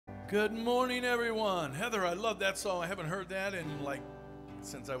Good morning, everyone. Heather, I love that song. I haven't heard that in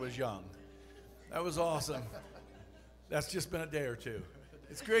since I was young. That was awesome. That's just been a day or two.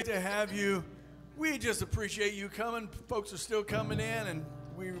 It's great to have you. We just appreciate you coming. Folks are still coming in, and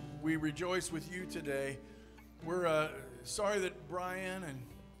we rejoice with you today. We're sorry that Brian and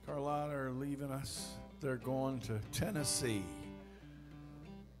Carlotta are leaving us. They're going to Tennessee.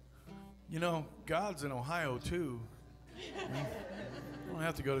 You know, God's in Ohio, too. We don't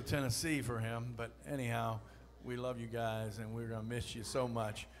have to go to Tennessee for him, but anyhow, we love you guys, and we're going to miss you so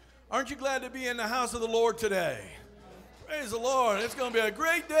much. Aren't you glad to be in the house of the Lord today? Praise the Lord. It's going to be a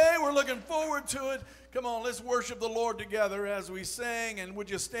great day. We're looking forward to it. Come on, let's worship the Lord together as we sing, and would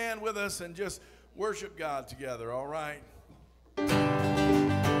you stand with us and just worship God together, all right?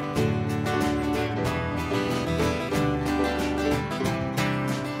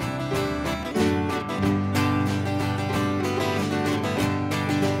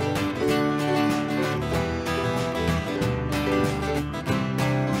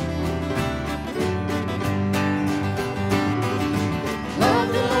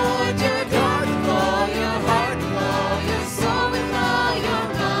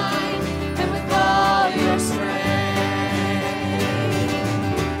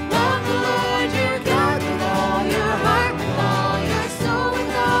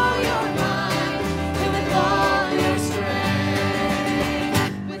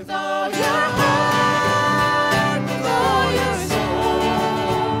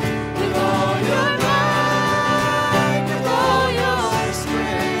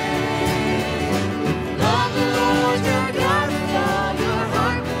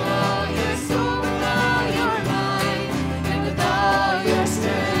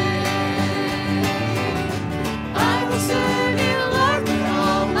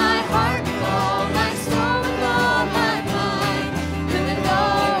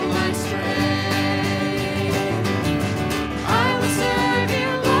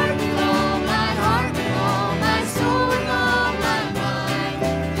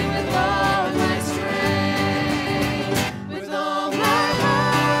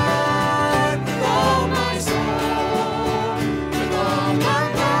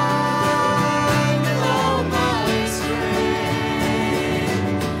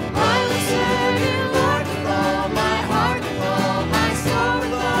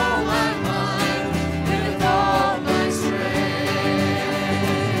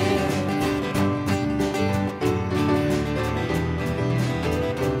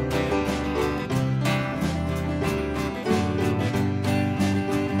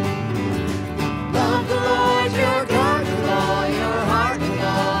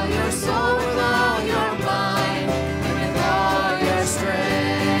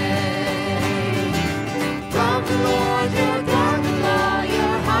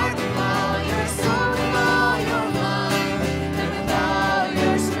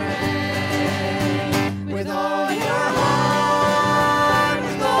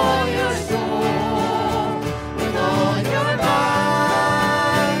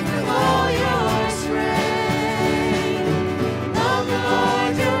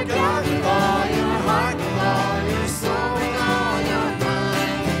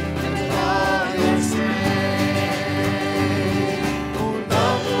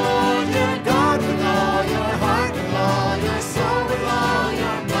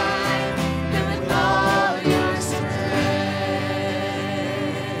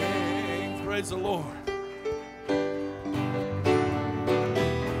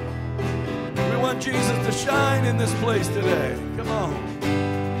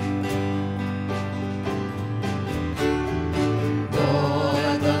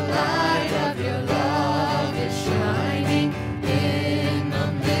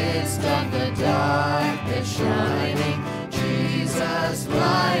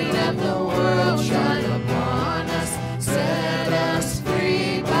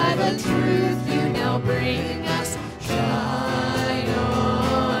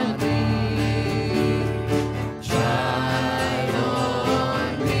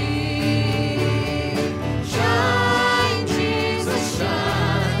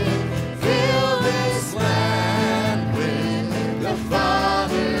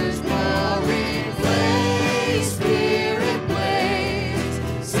 Father's glory, place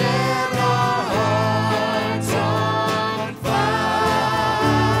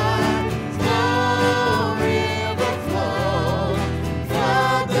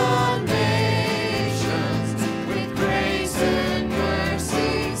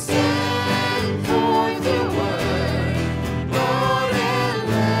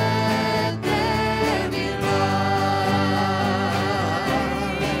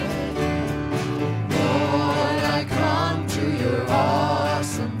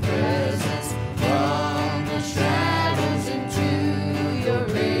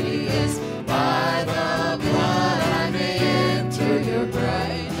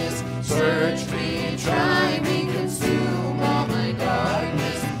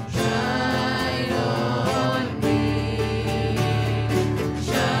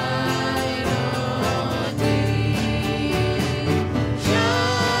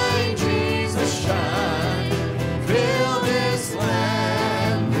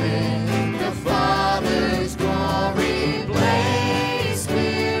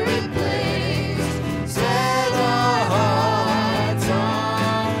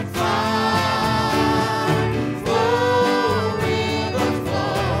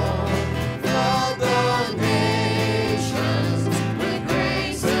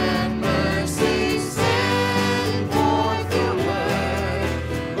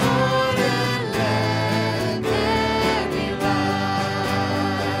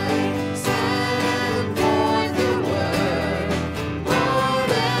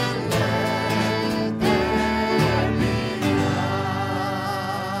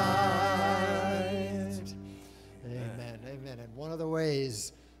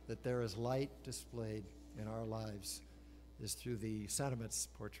ways that there is light displayed in our lives is through the sentiments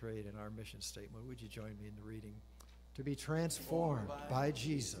portrayed in our mission statement. Would you join me in the reading? To be transformed by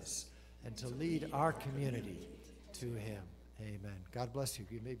Jesus and to lead our community to him. Amen. God bless you.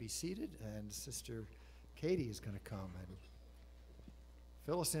 You may be seated, and Sister Katie is going to come and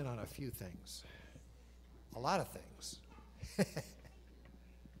fill us in on a few things. A lot of things.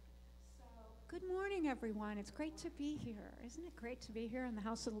 Good morning, everyone. It's great to be here. Isn't it great to be here in the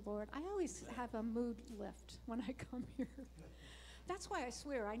house of the Lord? I always have a mood lift when I come here. That's why I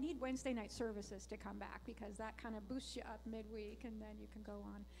swear I need Wednesday night services to come back, because that kind of boosts you up midweek and then you can go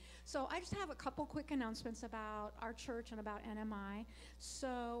on. So I just have a couple quick announcements about our church and about NMI.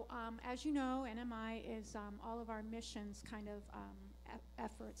 So as you know, NMI is all of our missions kind of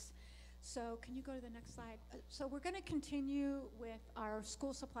efforts. So can you go to the next slide? So we're going to continue with our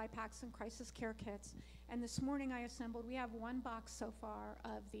school supply packs and crisis care kits. And this morning I assembled, we have one box so far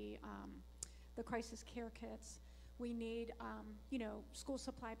of the crisis care kits. We need, school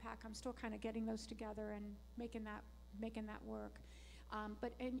supply pack. I'm still kind of getting those together and making that work.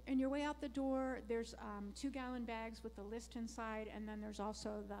 But in your way out the door, there's 2-gallon bags with the list inside, and then there's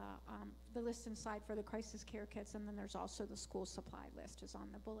also the list inside for the crisis care kits, and then there's also the school supply list is on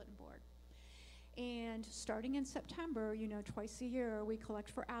the bulletin board. And starting in September, twice a year, we collect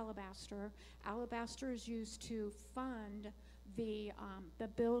for Alabaster. Alabaster is used to fund the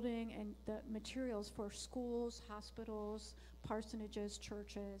building and the materials for schools, hospitals, parsonages,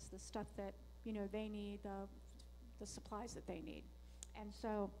 churches, the stuff that, they need, the supplies that they need. And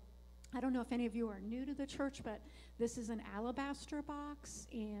so I don't know if any of you are new to the church, but this is an Alabaster box,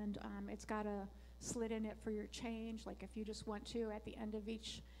 and it's got a slit in it for your change. Like if you just want to, at the end of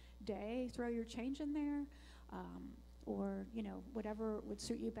each day, throw your change in there, or whatever would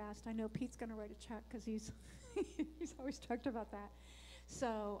suit you best. I know Pete's going to write a check because he's he's always talked about that.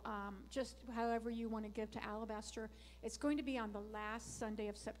 So just however you want to give to Alabaster. It's going to be on the last Sunday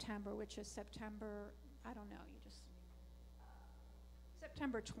of September, which is September, I don't know,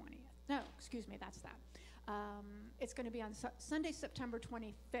 September 20th. No, excuse me, that's that. It's going to be on Sunday, September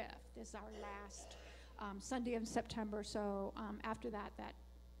 25th is our last Sunday of September. So after that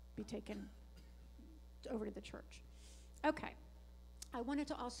be taken over to the church. Okay. I wanted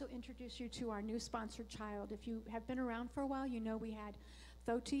to also introduce you to our new sponsored child. If you have been around for a while, we had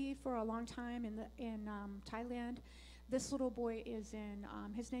Thoti for a long time in Thailand. This little boy is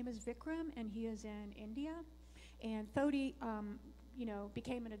his name is Vikram, and he is in India. And Thoti,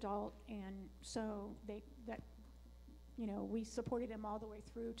 became an adult, and so we supported him all the way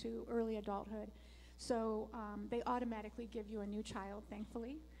through to early adulthood. So they automatically give you a new child,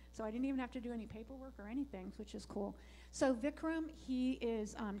 thankfully. So I didn't even have to do any paperwork or anything, which is cool. So Vikram, he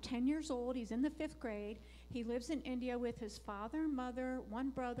is 10 years old. He's in the 5th grade. He lives in India with his father, mother, 1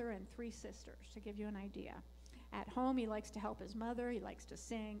 brother, and 3 sisters, to give you an idea. At home, he likes to help his mother, he likes to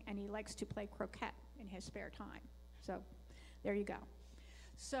sing, and he likes to play croquet in his spare time. So there you go.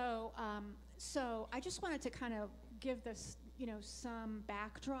 So I just wanted to kind of give this, some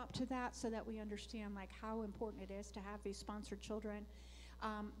backdrop to that so that we understand how important it is to have these sponsored children.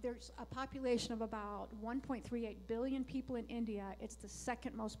 There's a population of about 1.38 billion people in India. It's the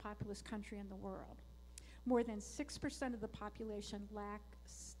 2nd most populous country in the world. More than 6% of the population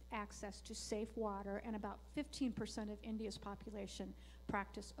lacks access to safe water, and about 15% of India's population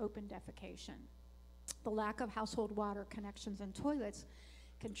practice open defecation. The lack of household water connections and toilets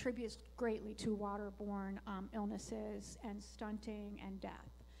contributes greatly to waterborne illnesses and stunting and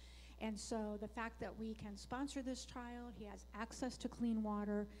death. And so the fact that we can sponsor this child, he has access to clean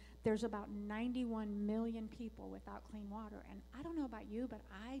water. There's about 91 million people without clean water. And I don't know about you, but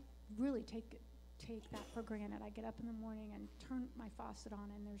I really take that for granted. I get up in the morning and turn my faucet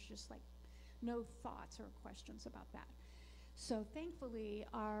on, and there's just no thoughts or questions about that. So thankfully,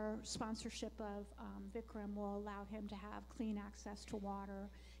 our sponsorship of Vikram will allow him to have clean access to water.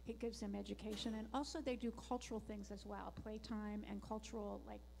 It gives him education, and also they do cultural things as well, playtime and cultural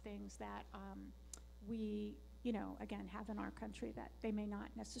things that we, again, have in our country that they may not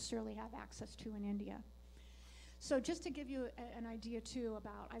necessarily have access to in India. So just to give you an idea too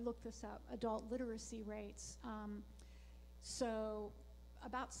about, I looked this up, adult literacy rates. So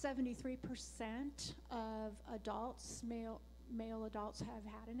about 73% of adults, male adults, have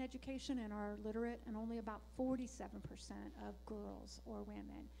had an education and are literate, and only about 47% of girls or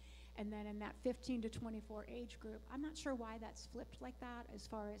women. And then in that 15 to 24 age group, I'm not sure why that's flipped like that, as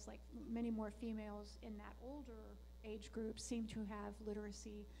far as many more females in that older age group seem to have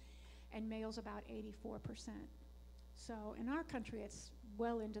literacy, and males about 84%. So in our country, it's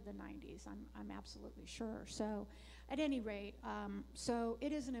well into the 90s. I'm absolutely sure. So, at any rate, so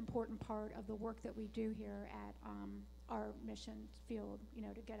it is an important part of the work that we do here at our mission field. You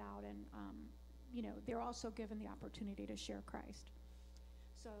know, to get out and you know, they're also given the opportunity to share Christ.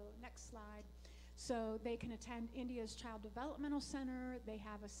 So, next slide. So they can attend India's Child Developmental Center. They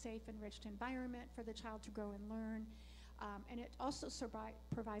have a safe, enriched environment for the child to grow and learn. And it also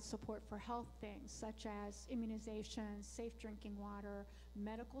provides support for health things such as immunizations, safe drinking water,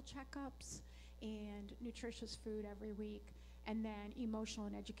 medical checkups, and nutritious food every week, and then emotional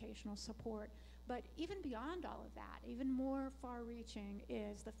and educational support. But even beyond all of that, even more far-reaching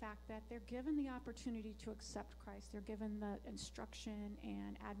is the fact that they're given the opportunity to accept Christ. They're given the instruction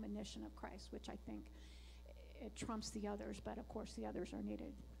and admonition of Christ, which I think it trumps the others, but of course the others are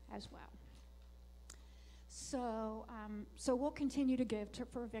needed as well. So, so we'll continue to give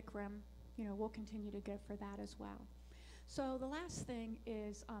for Vikram. You know, we'll continue to give for that as well. So the last thing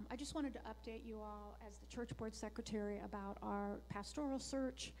is, I just wanted to update you all as the church board secretary about our pastoral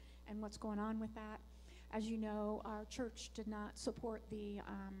search and what's going on with that. As you know, our church did not support the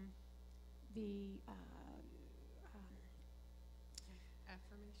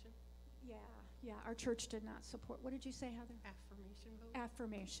affirmation. Yeah, our church did not support. What did you say, Heather? Affirmation vote.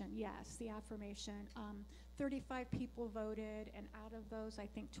 Affirmation, yes, the affirmation. 35 people voted, and out of those, I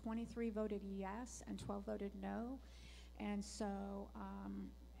think 23 voted yes, and 12 voted no. And so,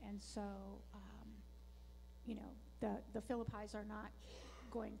 you know, the Philippis are not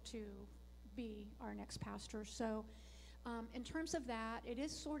going to be our next pastor. So in terms of that, it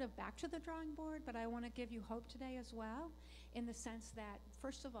is sort of back to the drawing board, but I want to give you hope today as well, in the sense that,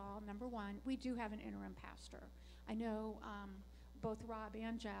 first of all, number one, we do have an interim pastor. I know both Rob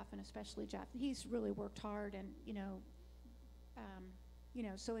and Jeff, and especially Jeff, he's really worked hard, and you know,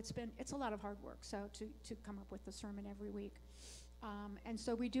 so it's a lot of hard work. So to come up with the sermon every week, and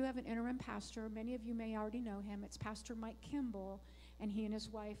so we do have an interim pastor. Many of you may already know him. It's Pastor Mike Kimball, and he and his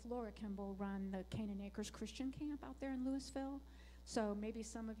wife Laura Kimball run the Canaan Acres Christian Camp out there in Louisville. So maybe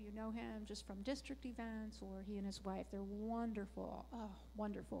some of you know him just from district events, or he and his wife. They're wonderful,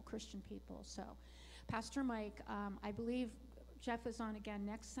 wonderful Christian people. So Pastor Mike, I believe Jeff is on again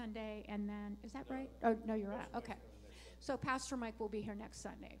next Sunday, and then, is that right? Oh, no, you're out. Okay. So Pastor Mike will be here next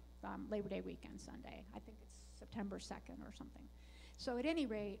Sunday, Labor Day weekend Sunday. I think it's September 2nd or something. So at any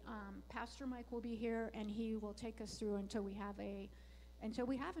rate, Pastor Mike will be here, and he will take us through until we have a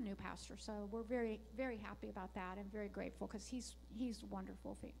new pastor. So we're very, very happy about that, and very grateful, because he's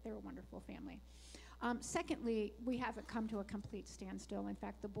wonderful. They're a wonderful family. Secondly, we haven't come to a complete standstill. In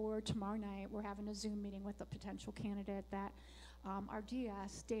fact, the board, tomorrow night, we're having a Zoom meeting with a potential candidate that our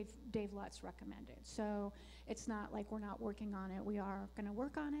DS, Dave Lutz, recommended. So it's not like we're not working on it. We are going to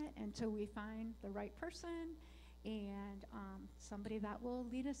work on it until we find the right person, and somebody that will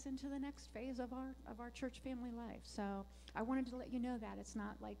lead us into the next phase of our church family life. So I wanted to let you know that it's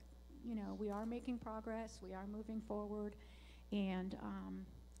not like, you know, we are making progress, we are moving forward, and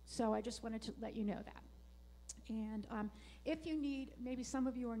so I just wanted to let you know that. And if you need, maybe some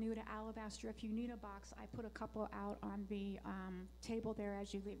of you are new to Alabaster, if you need a box, I put a couple out on the table there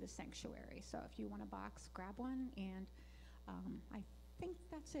as you leave the sanctuary. So if you want a box, grab one, and I think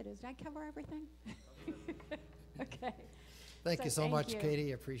that's it. Did I cover everything? Okay. Thank you so thank much, you.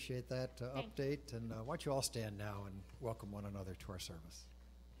 Katie. Appreciate that Thank update. And why don't you all stand now and welcome one another to our service.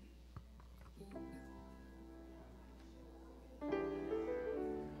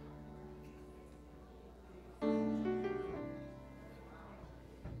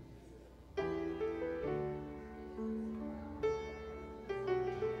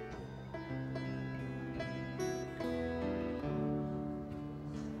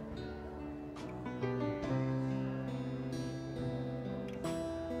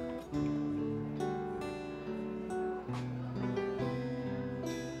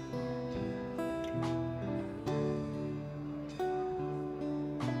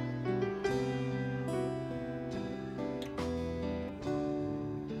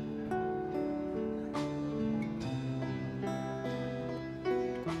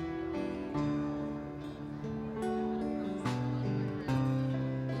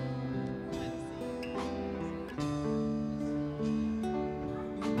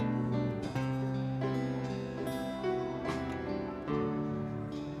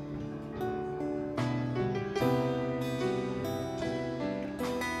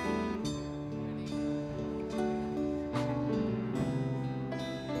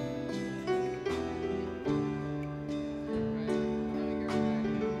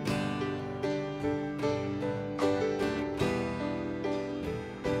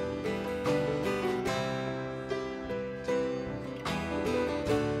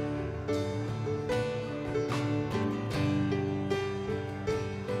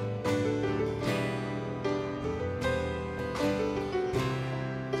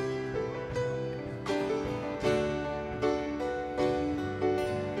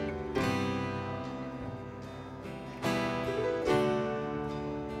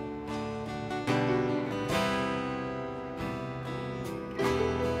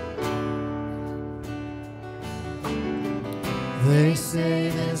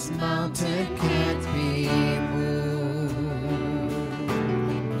 mountain can't be moved.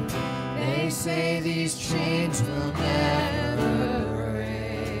 They say these chains will never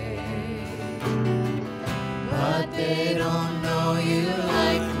break, but they don't know you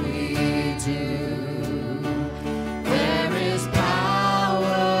like we do. There is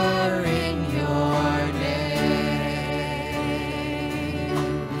power in your name.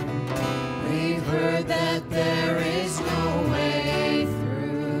 We've heard that there is no way through.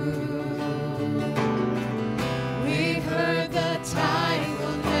 We've heard the tide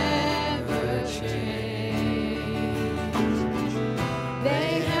will never change.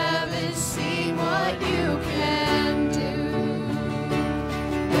 They haven't seen what you can do.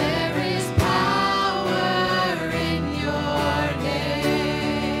 There is power in your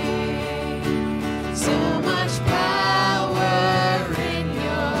name. So much power in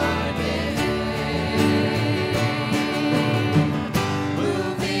your name.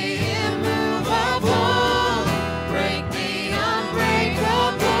 Move the immovable, break the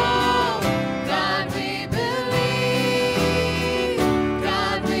unbreakable. God, we believe.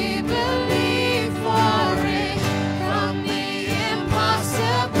 God, we believe for it. From the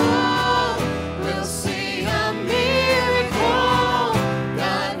impossible, we'll see a miracle.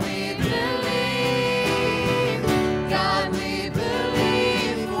 God, we believe. God, we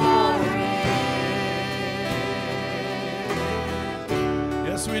believe for it.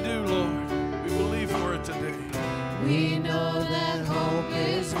 Yes, we do, Lord. We believe for it today. We know that hope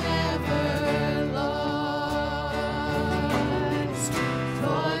is never lost,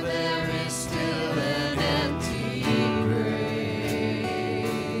 for there is still an empty grave.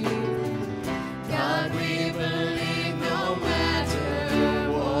 God, we believe no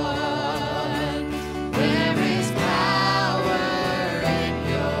matter what, there is power in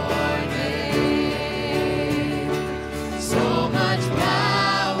your name. So much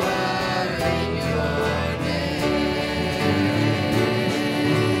power in your name.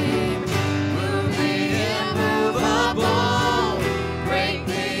 Move the immovable, break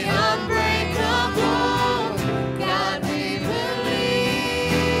the unbreakable. God, we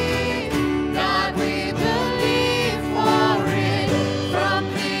believe. God, we believe for it. From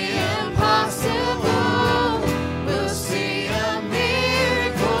the impossible, we'll see a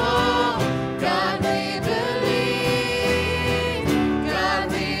miracle. God, we believe. God,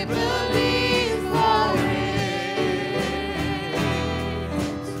 we believe for it.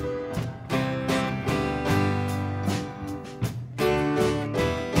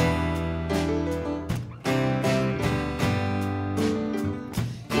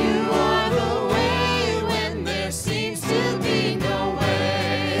 You are the way when there seems to be no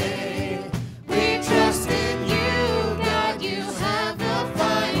way. We trust in you, God, you have the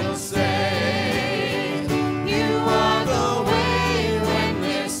final say. You are the way when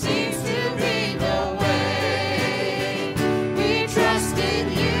there seems to be no way. We trust in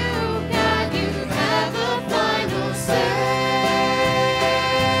you, God, you have the final say.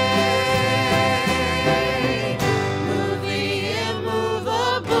 Move the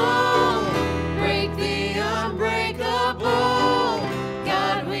immovable, break the unbreakable.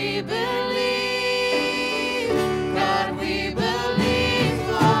 God, we believe. God, we believe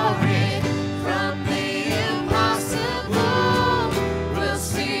for it. From the impossible, we'll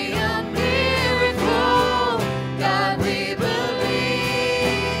see a miracle. God, we believe.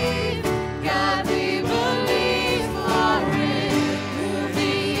 God, we believe for it. Move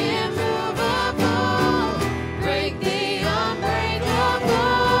the immovable, break the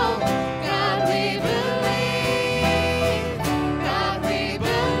unbreakable. God, we believe. God, we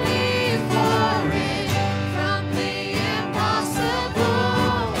believe for it. From the impossible,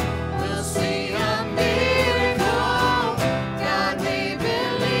 we'll see a miracle. God, we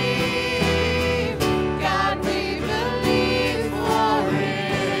believe. God, we believe for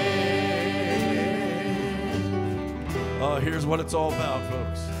it. Oh, here's what it's all about,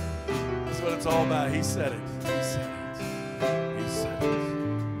 folks. This is what it's all about. He said it. He said it. He said it.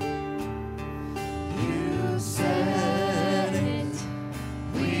 You said it,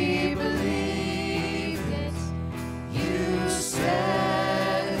 we believe it. You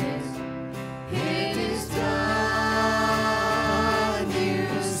said it, it is done. You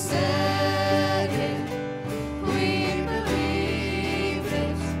said it, we believe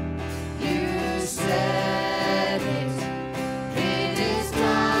it. You said it, it is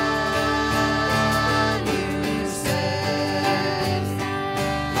done. You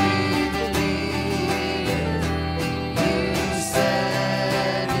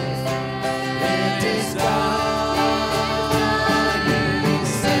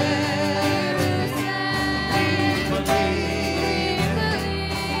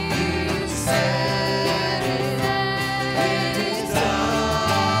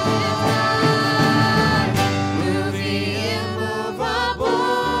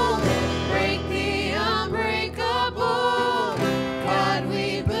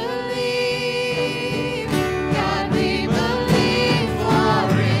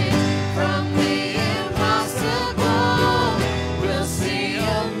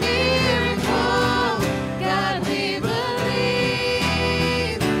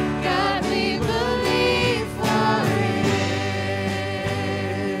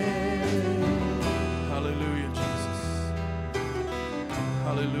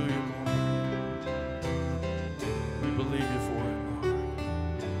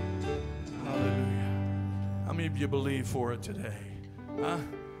many of you believe for it today? Huh?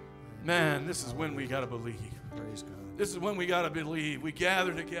 Man, this is when we got to believe. Praise God. This is when we got to believe. We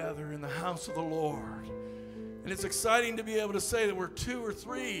gather together in the house of the Lord. And it's exciting to be able to say that we're 2 or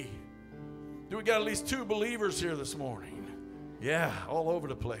 3. Do we got at least 2 believers here this morning? Yeah, all over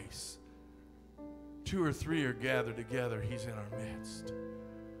the place. 2 or 3 are gathered together. He's in our midst.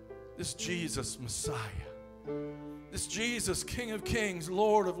 This Jesus Messiah. This Jesus, King of Kings,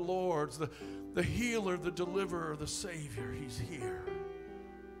 Lord of Lords, the healer, the deliverer, the Savior. He's here.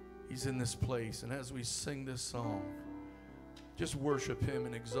 He's in this place. And as we sing this song, just worship him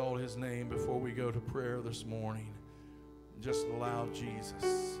and exalt his name before we go to prayer this morning. Just allow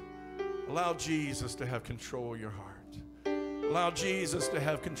Jesus to have control of your heart. Allow Jesus to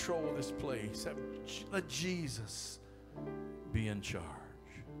have control of this place. Let Jesus be in charge.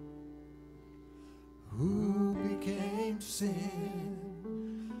 Who became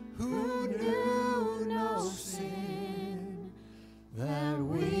sin? Who knew no sin? That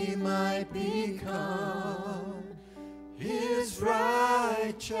we might become his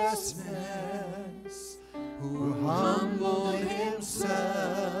righteousness, who humbled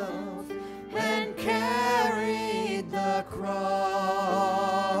himself and carried the cross.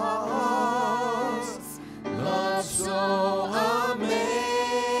 Love so amazing,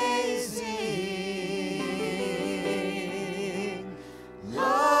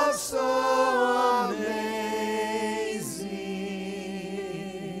 love so amazing,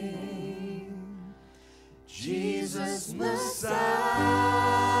 Jesus Messiah,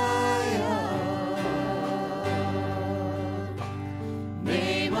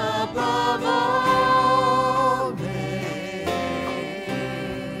 name above all names,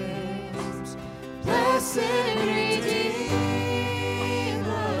 blessed Redeemer,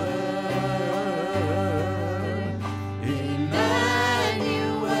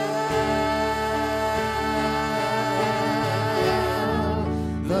 Emmanuel,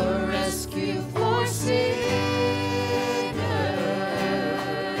 the rescue for sinners.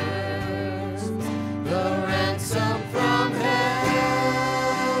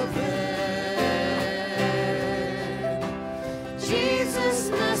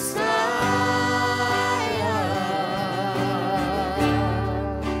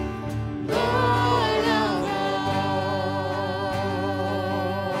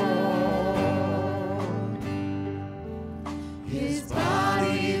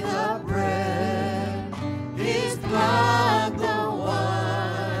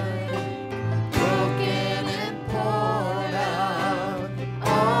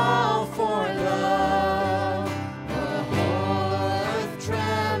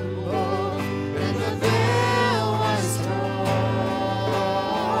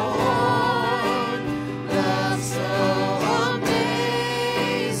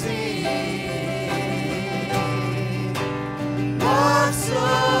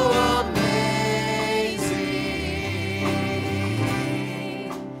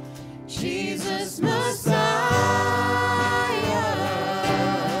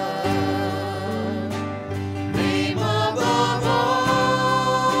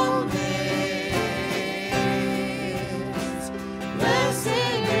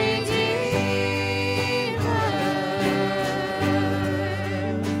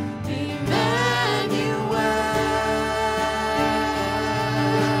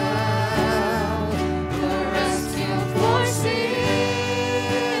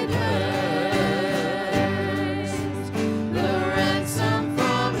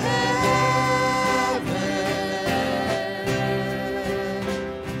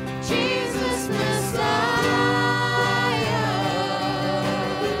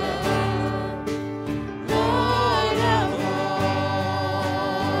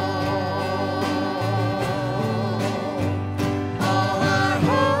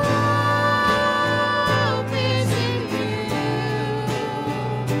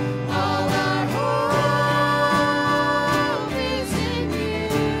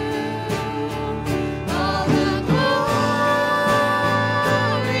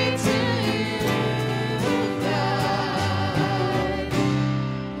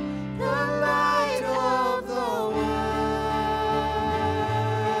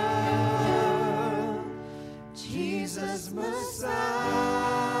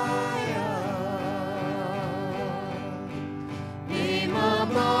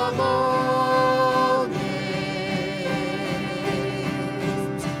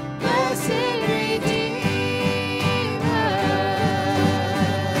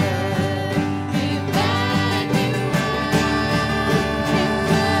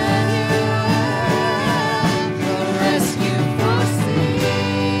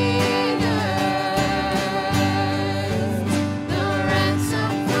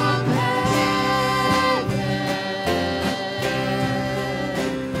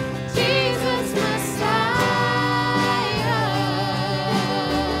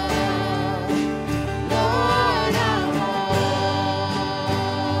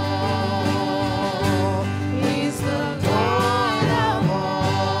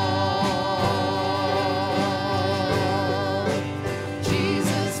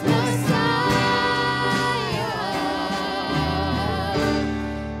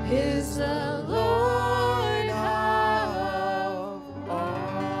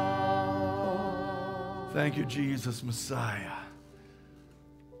 Thank you, Jesus, Messiah.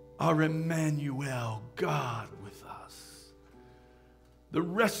 Our Emmanuel, God with us. The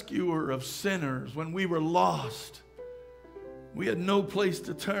rescuer of sinners when we were lost. We had no place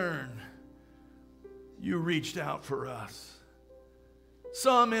to turn. You reached out for us.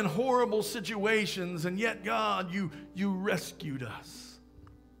 Some in horrible situations, and yet, God, you rescued us.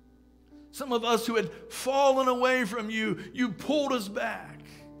 Some of us who had fallen away from you, you pulled us back.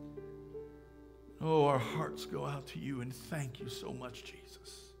 Oh, our hearts go out to you, and thank you so much,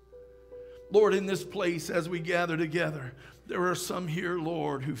 Jesus. Lord, in this place as we gather together, there are some here,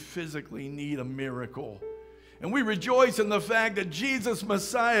 Lord, who physically need a miracle. And we rejoice in the fact that Jesus,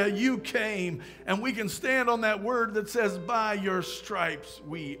 Messiah, you came, and we can stand on that word that says, by your stripes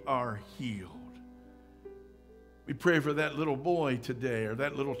we are healed. We pray for that little boy today, or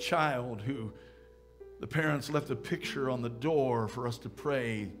that little child who the parents left a picture on the door for us to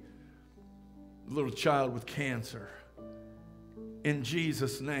pray. The little child with cancer. In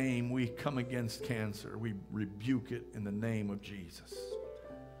Jesus' name, we come against cancer. We rebuke it in the name of Jesus.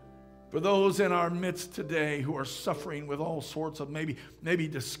 For those in our midst today who are suffering with all sorts of maybe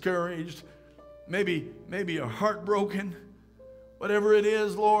discouraged, maybe are heartbroken, whatever it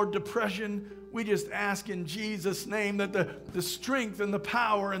is, Lord, depression, we just ask in Jesus' name that the strength and the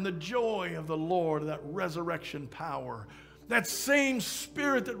power and the joy of the Lord, that resurrection power, that same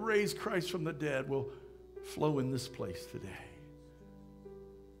Spirit that raised Christ from the dead will flow in this place today.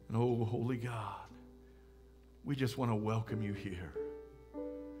 And oh, holy God, we just want to welcome you here.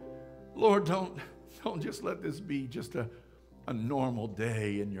 Lord, don't just let this be just a normal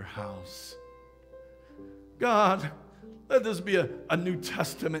day in your house. God, let this be a New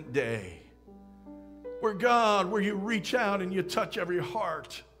Testament day. Where you reach out and you touch every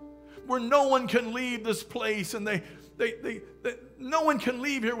heart. Where no one can leave this place and no one can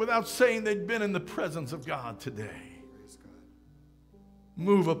leave here without saying they've been in the presence of God today.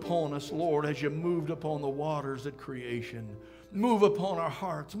 Move upon us, Lord, as you moved upon the waters at creation. Move upon our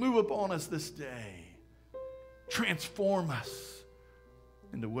hearts. Move upon us this day. Transform us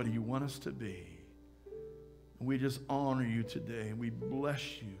into what you want us to be. And we just honor you today, and we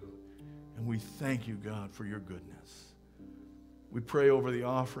bless you, and we thank you, God, for your goodness. We pray over the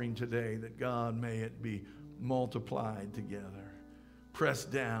offering today that, God, may it be multiplied together,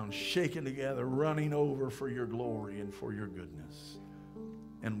 pressed down, shaken together, running over for your glory and for your goodness.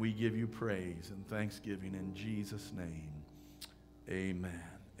 And we give you praise and thanksgiving in Jesus' name. Amen.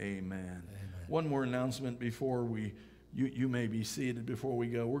 Amen. One more announcement before you may be seated before we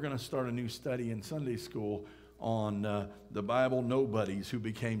go. We're going to start a new study in Sunday school on the Bible nobodies who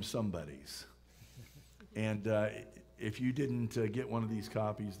became somebodies. And if you didn't get one of these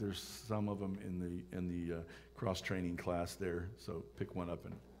copies, there's some of them in the cross-training class there. So pick one up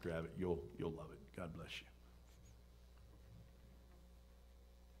and grab it. You'll love it. God bless you.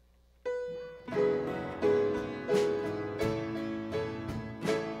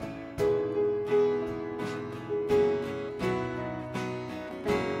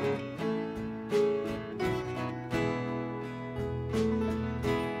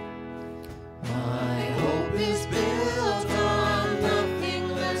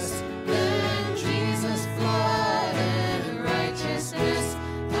 Righteousness,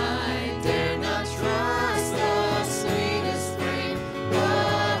 I dare not try.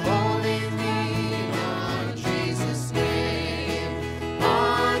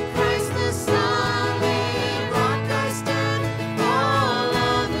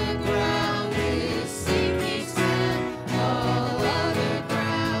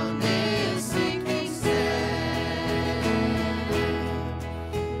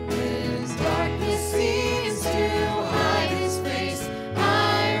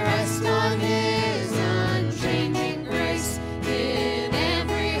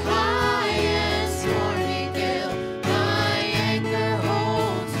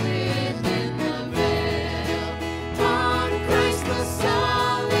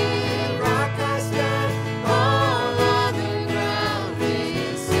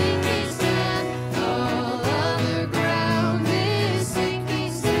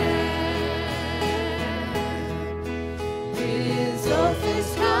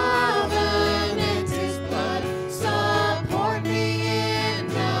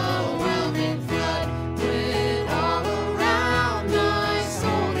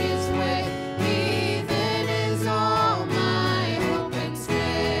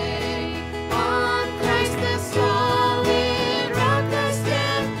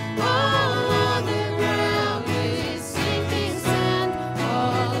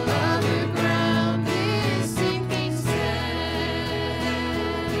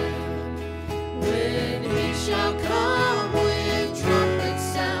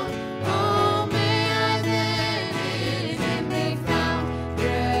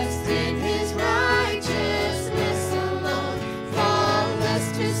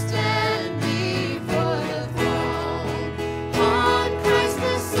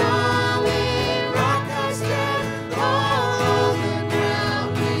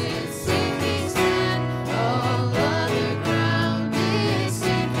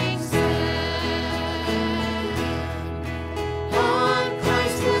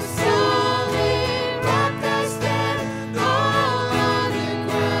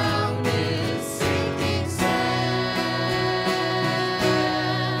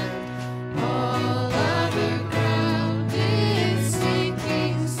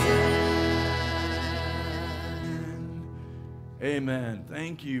 Amen.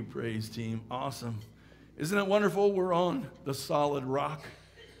 Thank you, praise team. Awesome. Isn't it wonderful? We're on the solid rock.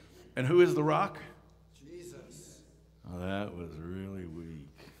 And who is the rock? Jesus. Oh, that was really weak.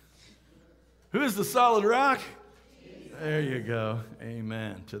 Who is the solid rock? Jesus. There you go.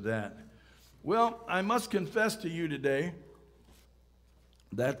 Amen to that. Well, I must confess to you today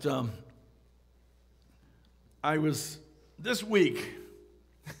that this week,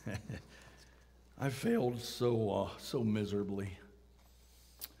 I failed so miserably.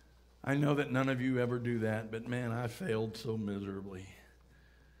 I know that none of you ever do that, but man, I failed so miserably.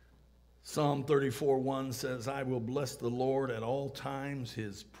 Psalm 34:1 says, I will bless the Lord at all times.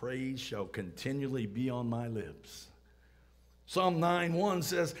 His praise shall continually be on my lips. Psalm 9:1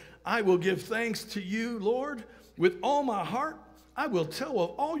 says, I will give thanks to you, Lord, with all my heart. I will tell of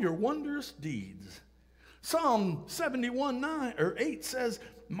all your wondrous deeds. Psalm 71:8 says,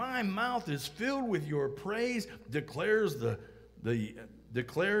 my mouth is filled with your praise, declares I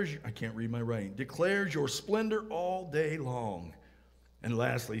can't read my writing, declares your splendor all day long. And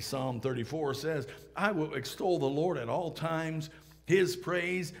lastly, Psalm 34 says, I will extol the Lord at all times. His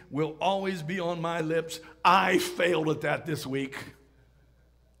praise will always be on my lips. I failed at that this week.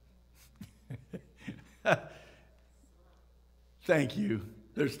 Thank you.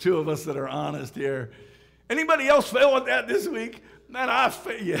 There's two of us that are honest here. Anybody else fail at that this week? Man,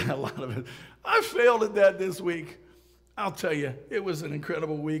 a lot of it. I failed at that this week. I'll tell you, it was an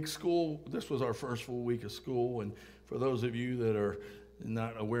incredible week. This was our first full week of school, and for those of you that are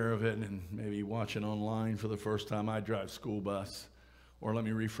not aware of it and maybe watching online for the first time, I drive school bus, or let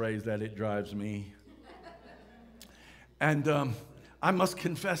me rephrase that, it drives me. And I must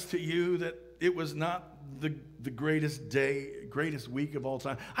confess to you that it was not the greatest week of all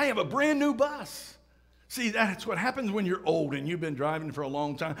time. I have a brand new bus. See, that's what happens when you're old and you've been driving for a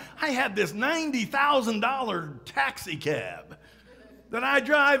long time. I had this $90,000 taxi cab that I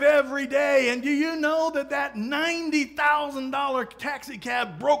drive every day. And do you know that $90,000 taxi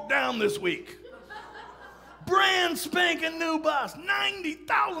cab broke down this week? Brand spanking new bus,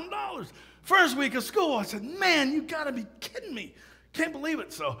 $90,000. First week of school, I said, man, you got to be kidding me. Can't believe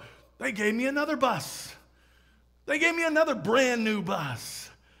it. So they gave me another bus. They gave me another brand new bus.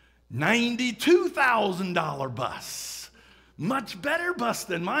 $92,000 bus. Much better bus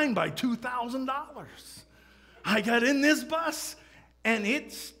than mine by $2,000. I got in this bus and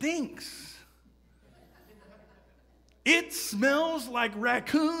it stinks. It smells like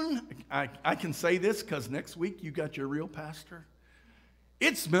raccoon. I can say this because next week you got your real pastor.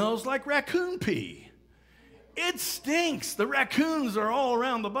 It smells like raccoon pee. It stinks. The raccoons are all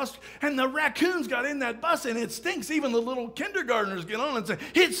around the bus, and the raccoons got in that bus, and it stinks. Even the little kindergartners get on and say,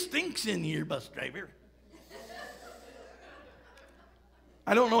 it stinks in here, bus driver.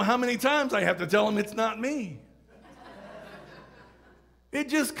 I don't know how many times I have to tell them it's not me. It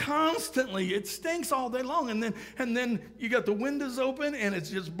just constantly, it stinks all day long, and then you got the windows open, and it's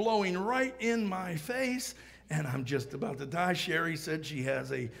just blowing right in my face, and I'm just about to die. Sherry said she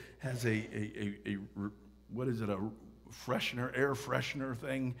has a what is it, a freshener, air freshener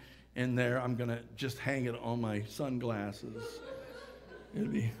thing in there. I'm going to just hang it on my sunglasses.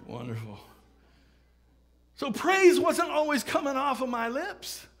 It'd be wonderful. So praise wasn't always coming off of my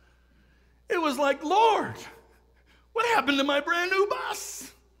lips. It was like, Lord, what happened to my brand new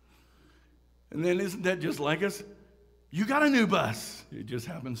bus? And then isn't that just like us? You got a new bus. It just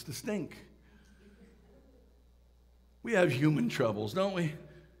happens to stink. We have human troubles, don't we?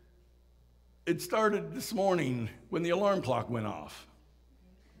 It started this morning when the alarm clock went off.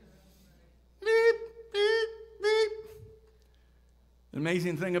 Beep, beep, beep. The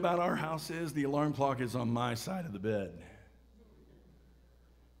amazing thing about our house is the alarm clock is on my side of the bed.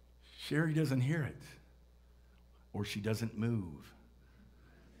 Sherry doesn't hear it, or she doesn't move.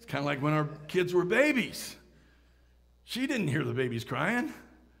 It's kind of like when our kids were babies. She didn't hear the babies crying,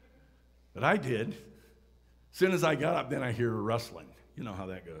 but I did. As soon as I got up, then I hear her rustling. You know how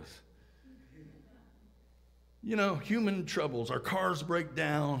that goes. You know, human troubles. Our cars break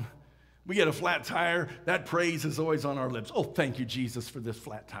down. We get a flat tire. That praise is always on our lips. Oh, thank you, Jesus, for this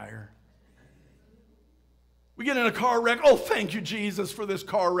flat tire. We get in a car wreck. Oh, thank you, Jesus, for this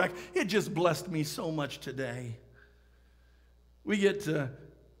car wreck. It just blessed me so much today. We get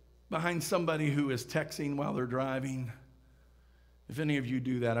behind somebody who is texting while they're driving. If any of you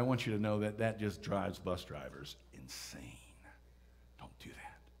do that, I want you to know that just drives bus drivers insane. Don't do that.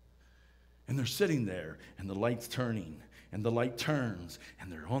 And they're sitting there, and the light's turning, and the light turns, and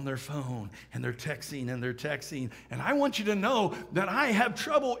they're on their phone, and they're texting, And I want you to know that I have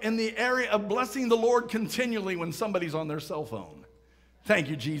trouble in the area of blessing the Lord continually when somebody's on their cell phone. Thank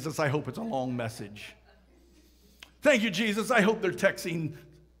you, Jesus. I hope it's a long message. Thank you, Jesus. I hope they're texting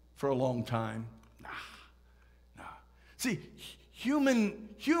for a long time. Nah. See,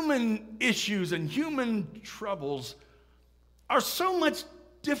 human issues and human troubles are so much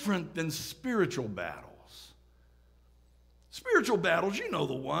different than spiritual battles. Spiritual battles, you know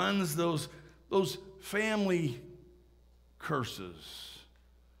the ones, those family curses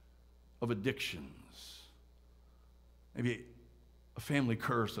of addictions. Maybe a family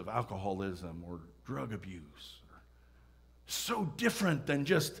curse of alcoholism or drug abuse. So different than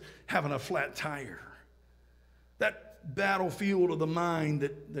just having a flat tire. That battlefield of the mind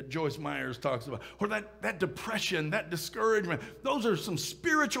that Joyce Myers talks about, or that depression, that discouragement, those are some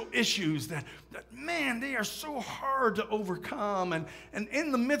spiritual issues that man, they are so hard to overcome. And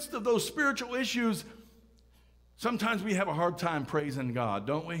in the midst of those spiritual issues, sometimes we have a hard time praising God,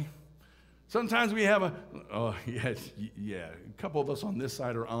 don't we? Sometimes we have a couple of us on this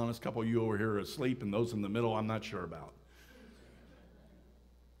side are honest, a couple of you over here are asleep, and those in the middle I'm not sure about.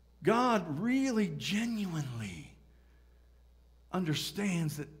 God really genuinely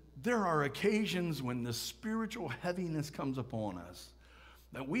understands that there are occasions when the spiritual heaviness comes upon us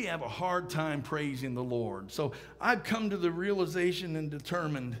that we have a hard time praising the Lord. So I've come to the realization and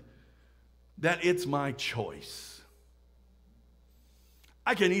determined that it's my choice.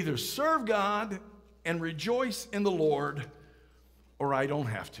 I can either serve God and rejoice in the Lord, or I don't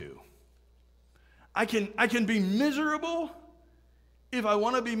have to. I can be miserable if I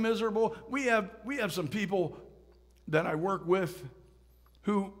want to be miserable. We have some people that I work with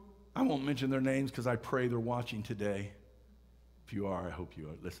who, I won't mention their names because I pray they're watching today. If you are, I hope you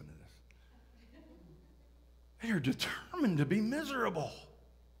are. Listen to this. They are determined to be miserable.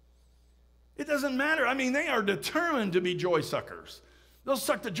 It doesn't matter. I mean, they are determined to be joy suckers. They'll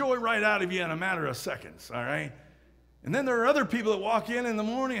suck the joy right out of you in a matter of seconds, all right? And then there are other people that walk in the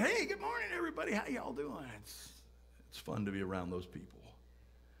morning. Hey, good morning, everybody. How y'all doing? It's fun to be around those people.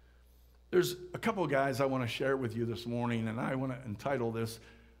 There's a couple of guys I want to share with you this morning, and I want to entitle this,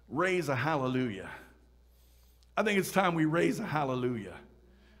 Raise a Hallelujah. I think it's time we raise a hallelujah.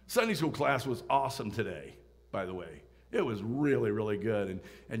 Sunday school class was awesome today, by the way. It was really, really good.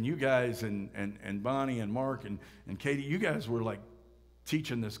 And you guys and Bonnie and Mark and Katie, you guys were like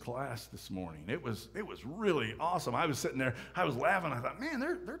teaching this class this morning. It was really awesome. I was sitting there, I was laughing. I thought, man,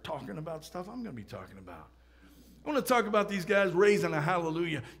 they're talking about stuff I'm going to be talking about. I want to talk about these guys raising a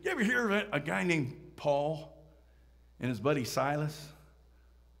hallelujah. You ever hear of a guy named Paul and his buddy Silas?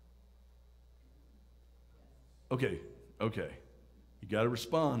 Okay. You got to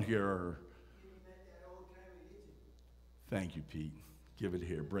respond here. Thank you, Pete. Give it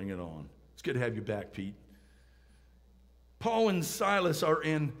here. Bring it on. It's good to have you back, Pete. Paul and Silas are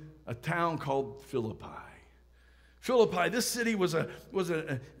in a town called Philippi. Philippi, this city was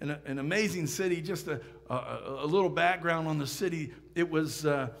an amazing city. Just a little background on the city. It was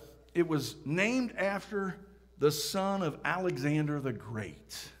named after the son of Alexander the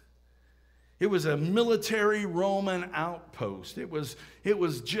Great. It was a military Roman outpost. It was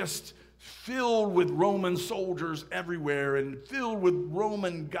just filled with Roman soldiers everywhere and filled with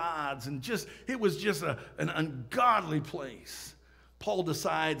Roman gods, and it was just an ungodly place. Paul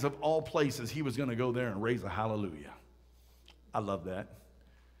decides of all places he was going to go there and raise a hallelujah. I love that.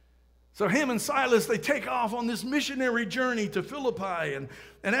 So him and Silas, they take off on this missionary journey to Philippi, and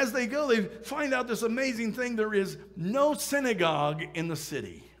as they go, they find out this amazing thing. There is no synagogue in the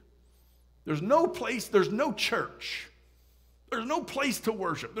city. There's no place, there's no church. There's no place to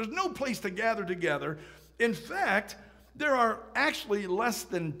worship. There's no place to gather together. In fact, there are actually less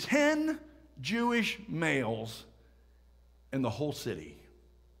than 10 Jewish males in the whole city.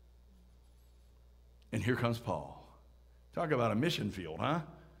 And here comes Paul. Talk about a mission field, huh?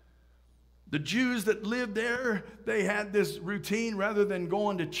 The Jews that lived there, they had this routine. Rather than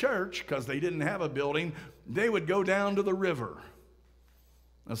going to church, because they didn't have a building, they would go down to the river.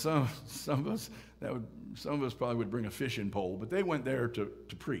 Now, some of us probably would bring a fishing pole, but they went there to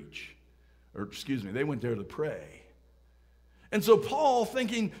preach. They went there to pray. And so Paul,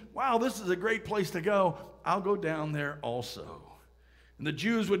 thinking, wow, this is a great place to go, I'll go down there also. And the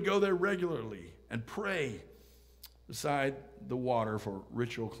Jews would go there regularly and pray beside the water for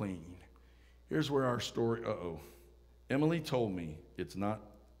ritual cleaning. Here's where our story, Emily told me it's not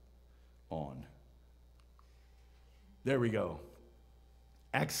on. There we go.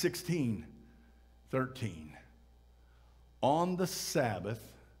 Acts 16:13. On the Sabbath,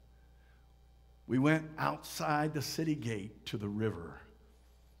 we went outside the city gate to the river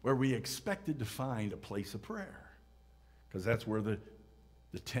where we expected to find a place of prayer, because that's where the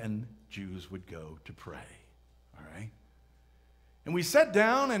 10 Jews would go to pray. All right? And we sat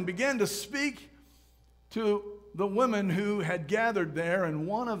down and began to speak to the women who had gathered there, and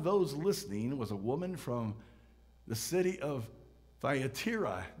one of those listening was a woman from the city of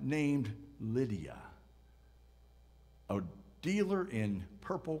Thyatira named Lydia, a dealer in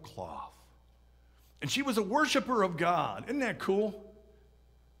purple cloth. And she was a worshiper of God. Isn't that cool?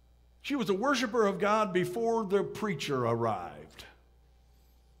 She was a worshiper of God before the preacher arrived.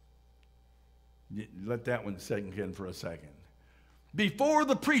 Let that one sink in for a second. Before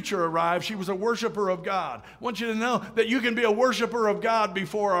the preacher arrived, she was a worshiper of God. I want you to know that you can be a worshiper of God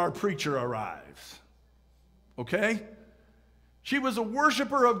before our preacher arrives. Okay? She was a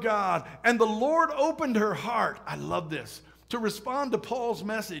worshiper of God, and the Lord opened her heart, I love this, to respond to Paul's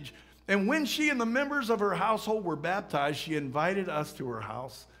message. And when she and the members of her household were baptized, she invited us to her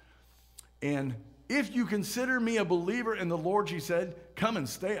house. And if you consider me a believer in the Lord, she said, come and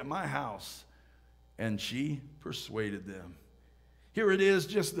stay at my house. And she persuaded them. Here it is,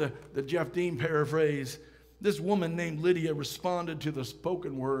 just the Jeff Deem paraphrase. This woman named Lydia responded to the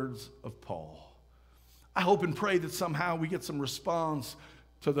spoken words of Paul. I hope and pray that somehow we get some response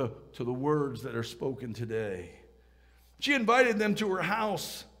to the words that are spoken today. She invited them to her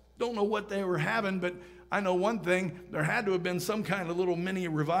house. Don't know what they were having, but I know one thing. There had to have been some kind of little mini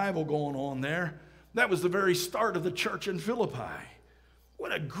revival going on there. That was the very start of the church in Philippi.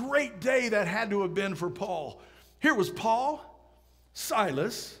 What a great day that had to have been for Paul. Here was Paul,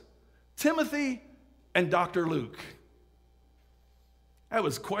 Silas, Timothy, and Dr. Luke. That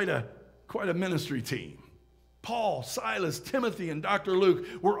was quite a ministry team. Paul, Silas, Timothy, and Dr. Luke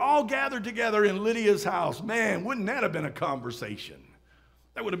were all gathered together in Lydia's house. Man, wouldn't that have been a conversation?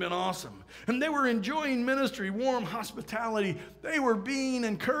 That would have been awesome. And they were enjoying ministry, warm hospitality. They were being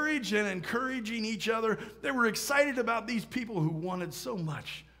encouraged and encouraging each other. They were excited about these people who wanted so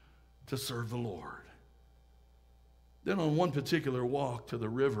much to serve the Lord. Then on one particular walk to the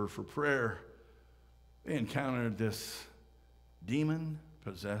river for prayer, they encountered this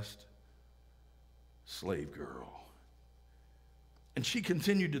demon-possessed slave girl. And she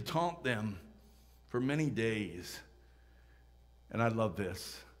continued to taunt them for many days. And I love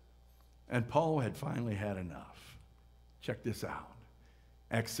this. And Paul had finally had enough. Check this out.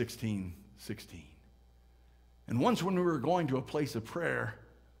 Acts 16:16. And once when we were going to a place of prayer,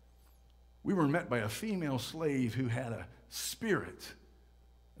 we were met by a female slave who had a spirit,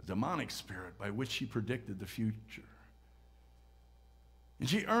 a demonic spirit, by which she predicted the future. And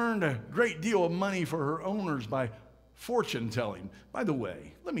she earned a great deal of money for her owners by fortune telling. By the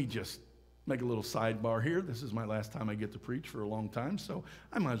way, let me just make a little sidebar here. This is my last time I get to preach for a long time, so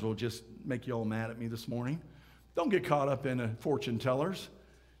I might as well just make you all mad at me this morning. Don't get caught up in fortune tellers.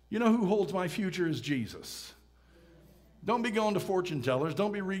 You know who holds my future is Jesus. Don't be going to fortune tellers.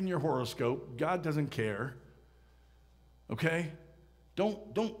 Don't be reading your horoscope. God doesn't care. Okay?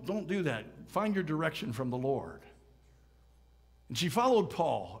 Don't do that. Find your direction from the Lord. And she followed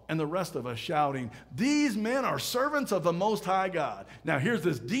Paul and the rest of us shouting, these men are servants of the Most High God. Now here's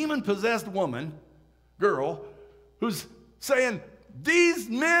this demon-possessed girl, who's saying, these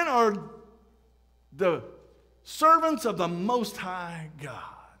men are the servants of the Most High God.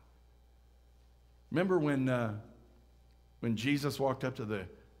 Remember when Jesus walked up to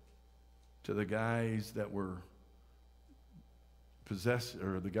the guys that were possessed,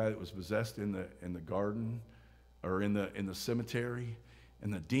 or the guy that was possessed in the garden, or in the cemetery,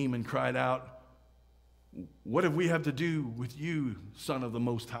 and the demon cried out, what have we have to do with you, Son of the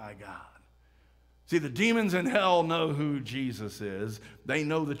Most High God? See, the demons in hell know who Jesus is. They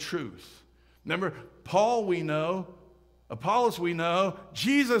know the truth. Remember, Paul we know, Apollos we know,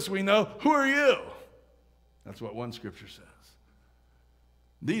 Jesus we know. Who are you? That's what one scripture says.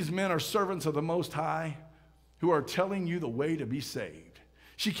 These men are servants of the Most High who are telling you the way to be saved.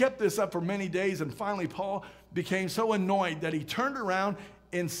 She kept this up for many days, and finally Paul became so annoyed that he turned around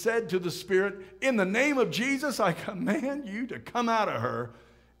and said to the spirit, in the name of Jesus, I command you to come out of her.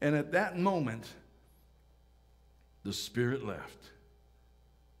 And at that moment, the spirit left.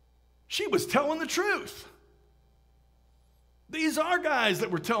 She was telling the truth. These are guys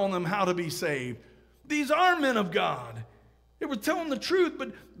that were telling them how to be saved. These are men of God. They were telling the truth,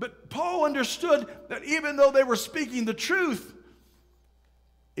 but Paul understood that even though they were speaking the truth,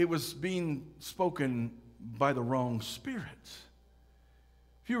 it was being spoken by the wrong spirit.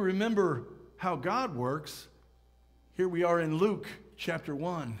 If you remember how God works, here we are in Luke chapter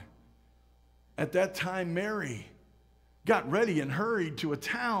 1. At that time, Mary got ready and hurried to a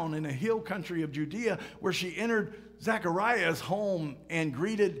town in a hill country of Judea, where she entered Zechariah's home and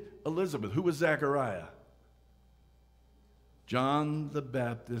greeted Elizabeth. Who was Zechariah? John the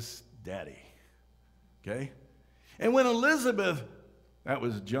Baptist's daddy. Okay? And when Elizabeth, that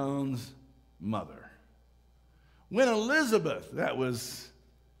was John's mother. when Elizabeth, that was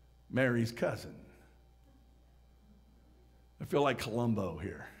Mary's cousin. I feel like Columbo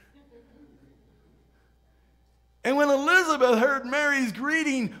here. And when Elizabeth heard Mary's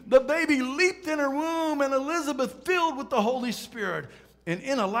greeting, the baby leaped in her womb, and Elizabeth, filled with the Holy Spirit, and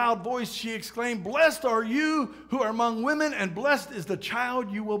in a loud voice she exclaimed, "Blessed are you who are among women, and blessed is the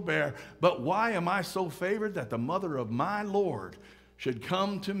child you will bear. But why am I so favored that the mother of my Lord should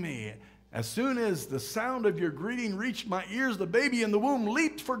come to me? As soon as the sound of your greeting reached my ears, the baby in the womb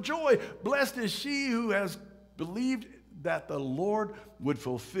leaped for joy. Blessed is she who has believed that the Lord would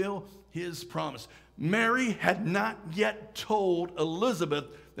fulfill his promise." Mary had not yet told Elizabeth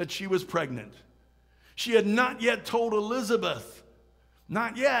that she was pregnant. She had not yet told Elizabeth,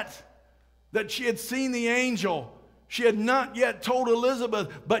 not yet, that she had seen the angel. She had not yet told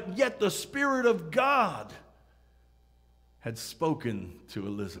Elizabeth, but yet the Spirit of God had spoken to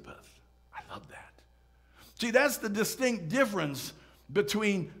Elizabeth. I love that. See, that's the distinct difference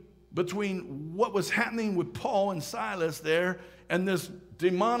between what was happening with Paul and Silas there and this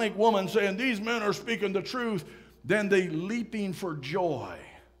demonic woman saying, "These men are speaking the truth," then they leaping for joy. I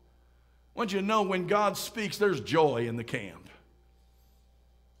want you to know, when God speaks, there's joy in the camp.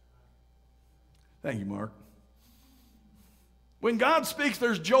 Thank you, Mark. When God speaks,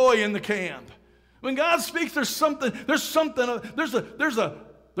 there's joy in the camp. When God speaks, there's a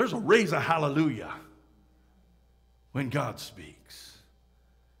raise a hallelujah when God speaks.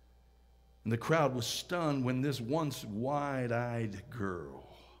 And the crowd was stunned when this once wide-eyed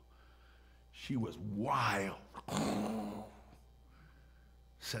girl, she was wild,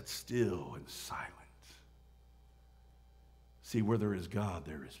 sat still and silent. See, where there is God,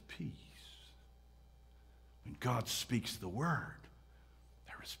 there is peace. When God speaks the word,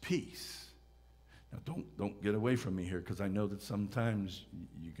 there is peace. Now, don't get away from me here, because I know that sometimes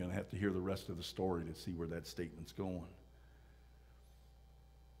you're going to have to hear the rest of the story to see where that statement's going.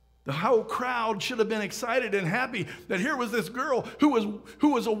 The whole crowd should have been excited and happy that here was this girl who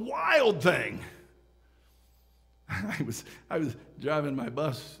was a wild thing. I was driving my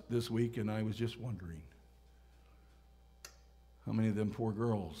bus this week, and I was just wondering how many of them poor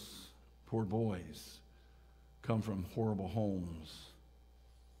girls, poor boys, come from horrible homes.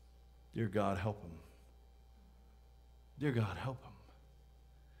 Dear God, help them. Dear God, help them.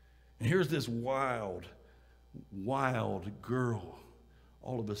 And here's this wild girl.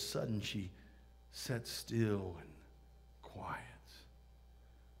 All of a sudden, she sat still and quiet.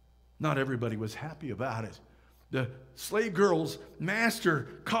 Not everybody was happy about it. The slave girl's master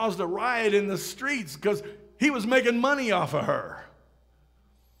caused a riot in the streets because he was making money off of her.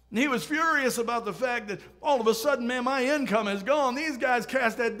 And he was furious about the fact that all of a sudden, man, my income is gone. These guys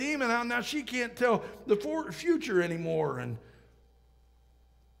cast that demon out. Now she can't tell the future anymore. And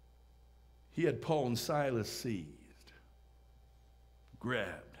he had Paul and Silas seized,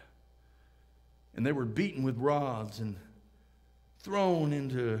 grabbed, and they were beaten with rods and thrown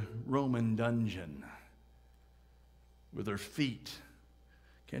into a Roman dungeon with their feet.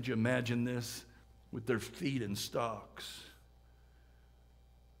 Can't you imagine this? With their feet in stocks.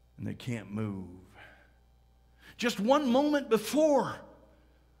 And they can't move. Just one moment before,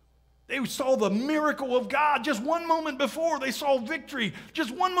 they saw the miracle of God. Just one moment before, they saw victory.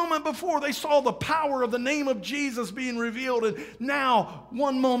 Just one moment before, they saw the power of the name of Jesus being revealed. And now,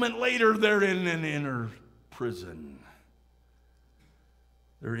 one moment later, they're in an inner prison.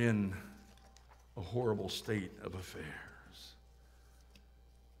 They're in a horrible state of affairs.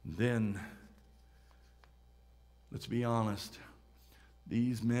 Then, let's be honest,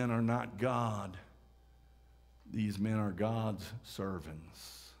 these men are not God. These men are God's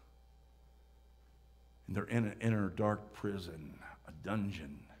servants. And they're in an inner dark prison, a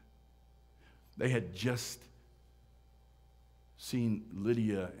dungeon. They had just seen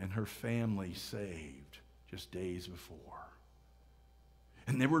Lydia and her family saved just days before.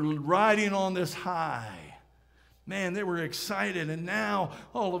 And they were riding on this high. Man, they were excited. And now,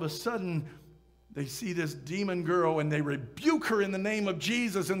 all of a sudden, they see this demon girl and they rebuke her in the name of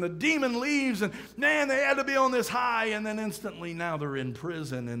Jesus, and the demon leaves, and man, they had to be on this high, and then instantly now they're in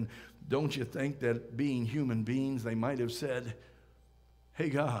prison. And don't you think that being human beings, they might have said, "Hey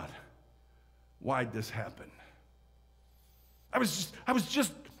God, why'd this happen? I was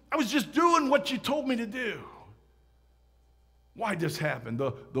just doing what you told me to do. Why'd this happen?"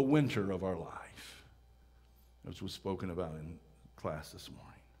 The winter of our life, as was spoken about in class this morning.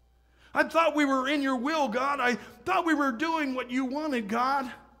 I thought we were in your will, God. I thought we were doing what you wanted, God.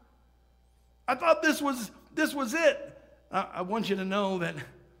 I thought this was it. I want you to know that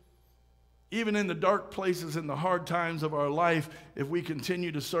Even in the dark places, in the hard times of our life, if we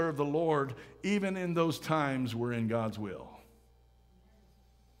continue to serve the Lord, even in those times, we're in God's will.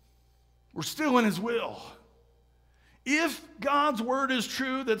 We're still in His will. If God's word is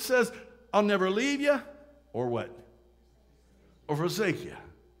true that says, I'll never leave you, or what? Or forsake you.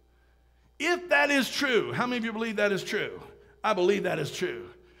 If that is true, how many of you believe that is true? I believe that is true.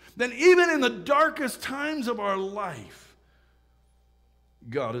 Then even in the darkest times of our life,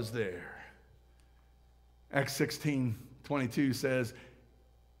 God is there. Acts 16:22 says,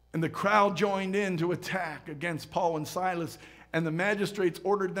 and the crowd joined in to attack against Paul and Silas, and the magistrates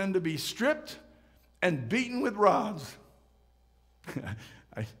ordered them to be stripped and beaten with rods.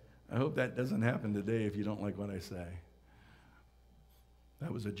 I hope that doesn't happen today if you don't like what I say.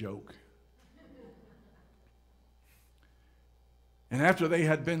 That was a joke. And after they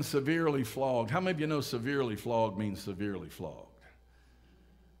had been severely flogged, how many of you know severely flogged means severely flogged?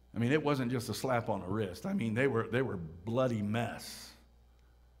 I mean, it wasn't just a slap on the wrist. I mean, they were bloody mess.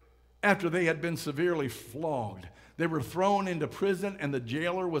 After they had been severely flogged, they were thrown into prison, and the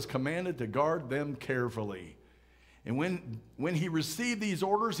jailer was commanded to guard them carefully. And when he received these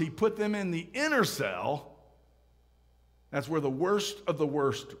orders, he put them in the inner cell. That's where the worst of the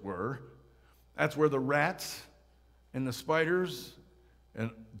worst were. That's where the rats and the spiders and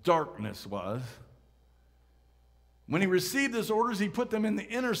darkness was. When he received his orders, he put them in the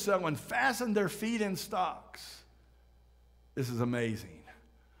inner cell and fastened their feet in stocks. This is amazing.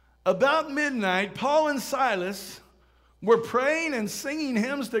 About midnight, Paul and Silas were praying and singing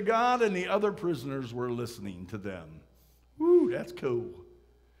hymns to God, and the other prisoners were listening to them. Woo, that's cool.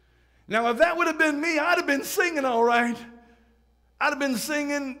 Now, if that would have been me, I'd have been singing all right. I'd have been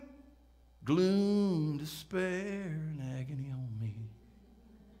singing, gloom, despair, and agony on me.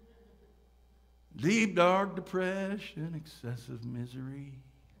 Deep, dark depression, excessive misery.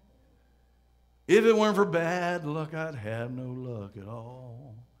 If it weren't for bad luck, I'd have no luck at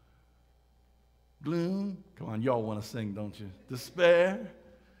all. Gloom, come on, y'all want to sing, don't you? Despair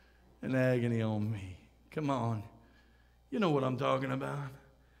and agony on me. Come on, you know what I'm talking about.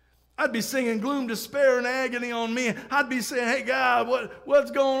 I'd be singing gloom, despair, and agony on me. I'd be saying, hey, God, what's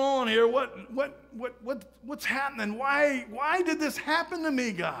going on here? What's happening? Why did this happen to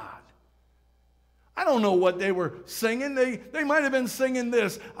me, God? I don't know what they were singing. They might have been singing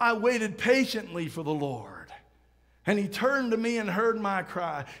this. I waited patiently for the Lord, and He turned to me and heard my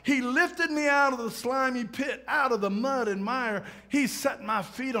cry. He lifted me out of the slimy pit, out of the mud and mire. He set my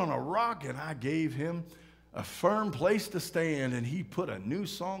feet on a rock, and I gave Him a firm place to stand, and He put a new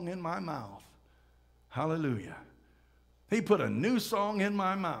song in my mouth. Hallelujah. He put a new song in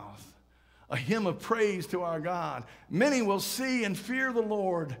my mouth, a hymn of praise to our God. Many will see and fear the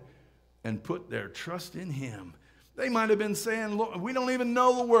Lord and put their trust in Him. They might have been saying, Lord, we don't even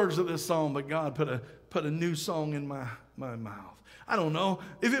know the words of this song, but God put a new song in my mouth. I don't know.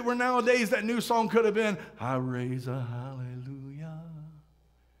 If it were nowadays, that new song could have been, I raise a hallelujah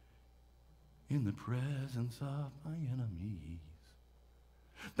in the presence of my enemies.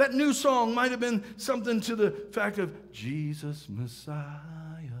 That new song might have been something to the fact of Jesus Messiah,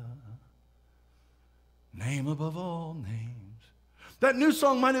 name above all names. That new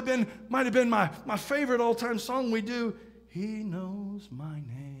song might have been my favorite all-time song we do. He knows my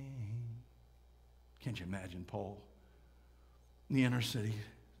name. Can't you imagine Paul in the inner city,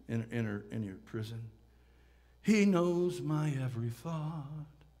 in your prison? He knows my every thought.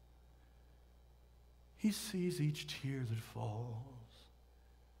 He sees each tear that falls.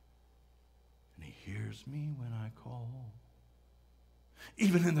 And He hears me when I call.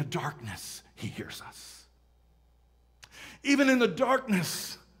 Even in the darkness, He hears us. Even in the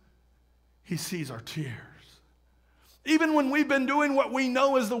darkness, He sees our tears. Even when we've been doing what we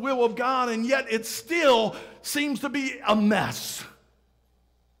know is the will of God, and yet it still seems to be a mess.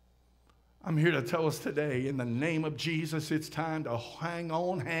 I'm here to tell us today, in the name of Jesus, it's time to hang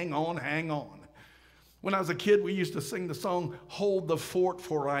on, hang on, hang on. When I was a kid, we used to sing the song, Hold the Fort,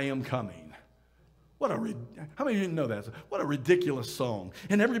 for I Am Coming. How many of you didn't know that? What a ridiculous song.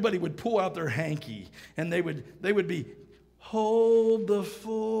 And everybody would pull out their hanky, and they would be, hold the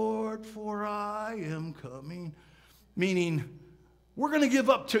fort, for I am coming. Meaning, we're going to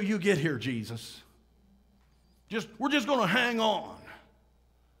give up till you get here, Jesus. We're just going to hang on.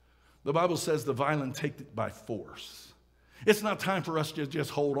 The Bible says the violent take it by force. It's not time for us to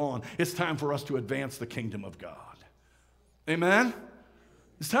just hold on. It's time for us to advance the kingdom of God. Amen?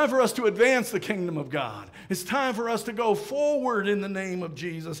 It's time for us to advance the kingdom of God. It's time for us to go forward in the name of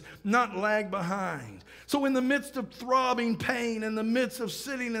Jesus, not lag behind. So in the midst of throbbing pain, in the midst of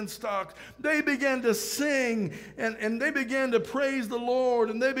sitting in stocks, they began to sing and they began to praise the Lord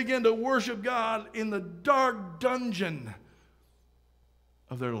and they began to worship God in the dark dungeon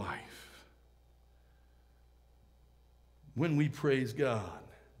of their life. When we praise God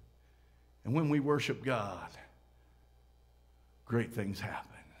and when we worship God, great things happen.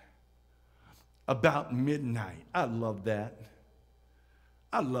 About midnight. I love that.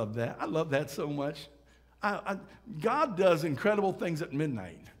 I love that. I love that so much. God does incredible things at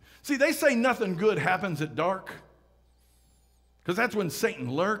midnight. See, they say nothing good happens at dark because that's when Satan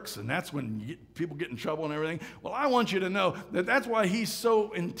lurks and that's when people get in trouble and everything. Well, I want you to know that that's why he's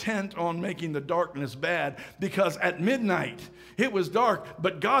so intent on making the darkness bad, because at midnight it was dark,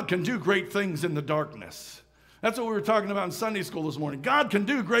 but God can do great things in the darkness. That's what we were talking about in Sunday school this morning. God can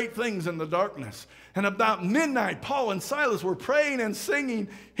do great things in the darkness. And about midnight, Paul and Silas were praying and singing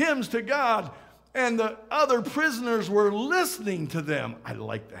hymns to God, and the other prisoners were listening to them. I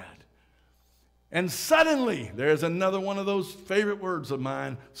like that. And suddenly, there's another one of those favorite words of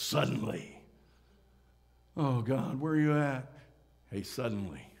mine, suddenly. Oh, God, where are you at? Hey,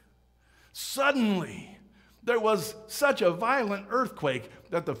 suddenly. Suddenly. There was such a violent earthquake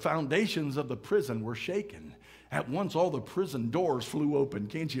that the foundations of the prison were shaken. At once, all the prison doors flew open.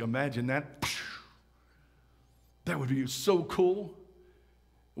 Can't you imagine that? That would be so cool.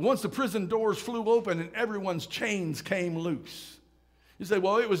 Once the prison doors flew open and everyone's chains came loose. You say,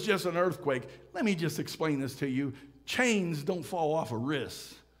 well, it was just an earthquake. Let me just explain this to you. Chains don't fall off of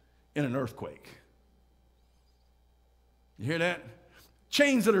wrists in an earthquake. You hear that?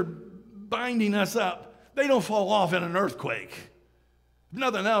 Chains that are binding us up, they don't fall off in an earthquake. If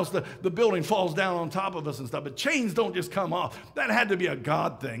nothing else, the building falls down on top of us and stuff, but chains don't just come off. That had to be a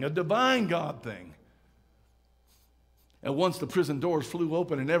God thing, a divine God thing. And once the prison doors flew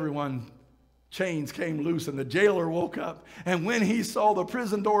open and everyone's chains came loose and the jailer woke up, and when he saw the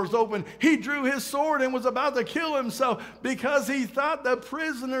prison doors open, he drew his sword and was about to kill himself because he thought the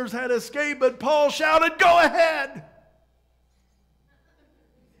prisoners had escaped, but Paul shouted, "Go ahead!"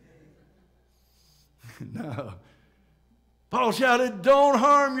 No. Paul shouted, "Don't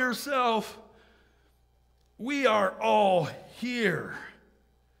harm yourself. We are all here.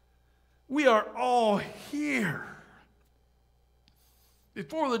 We are all here."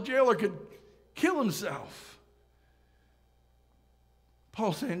 Before the jailer could kill himself,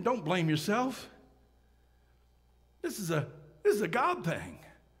 Paul's saying, don't blame yourself. This is a God thing.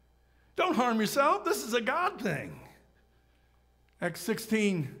 Don't harm yourself. This is a God thing. Acts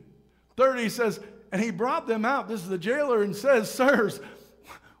 16:30 says, and he brought them out, this is the jailer, and says, "Sirs,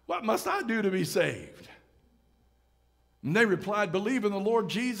 what must I do to be saved?" And they replied, "Believe in the Lord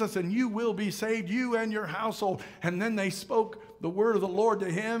Jesus, and you will be saved, you and your household." And then they spoke the word of the Lord to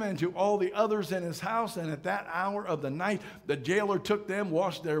him and to all the others in his house. And at that hour of the night, the jailer took them,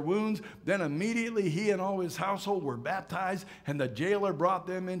 washed their wounds. Then immediately he and all his household were baptized. And the jailer brought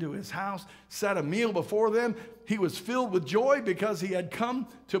them into his house, set a meal before them. He was filled with joy because he had come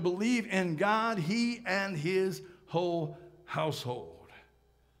to believe in God, he and his whole household.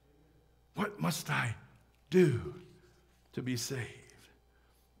 What must I do to be saved?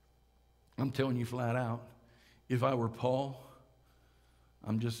 I'm telling you flat out, if I were Paul,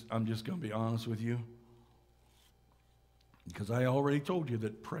 I'm just going to be honest with you, because I already told you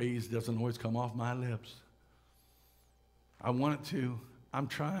that praise doesn't always come off my lips. I want it to. I'm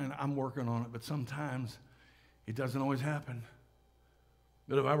trying. I'm working on it, but sometimes it doesn't always happen.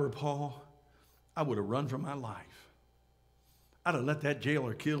 But if I were Paul, I would have run for my life. I'd have let that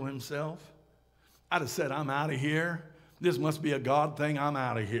jailer kill himself. I'd have said, "I'm out of here. This must be a God thing. I'm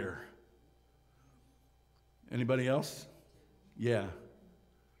out of here." Anybody else? Yeah.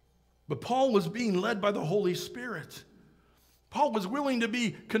 But Paul was being led by the Holy Spirit. Paul was willing to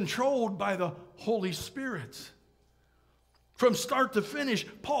be controlled by the Holy Spirit. From start to finish,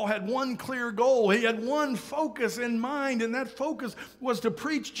 Paul had one clear goal. He had one focus in mind, and that focus was to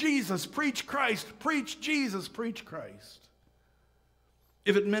preach Jesus, preach Christ, preach Jesus, preach Christ.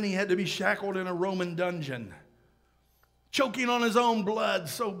 If it meant he had to be shackled in a Roman dungeon, choking on his own blood,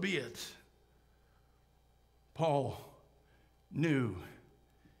 so be it. Paul knew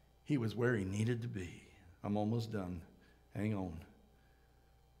he was where he needed to be. I'm almost done. Hang on.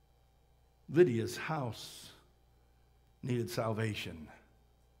 Lydia's house needed salvation.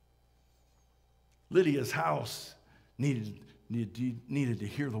 Lydia's house needed to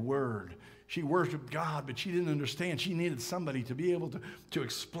hear the word. She worshiped God, but she didn't understand. She needed somebody to be able to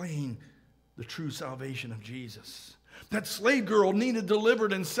explain the true salvation of Jesus. That slave girl needed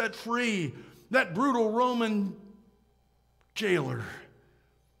delivered and set free. That brutal Roman jailer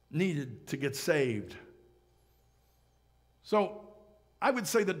needed to get saved. So I would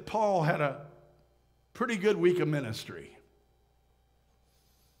say that Paul had a pretty good week of ministry.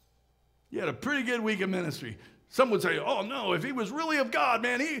 He had a pretty good week of ministry. Some would say, oh no, if he was really of God,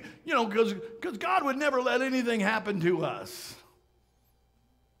 man, because God would never let anything happen to us.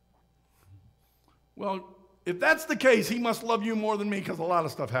 Well, if that's the case, he must love you more than me, because a lot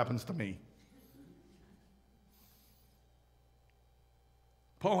of stuff happens to me.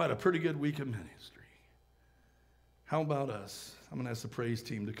 Paul had a pretty good week of ministry. How about us? I'm going to ask the praise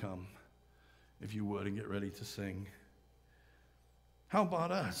team to come, if you would, and get ready to sing. How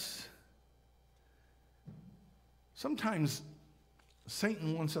about us? Sometimes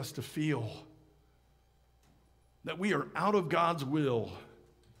Satan wants us to feel that we are out of God's will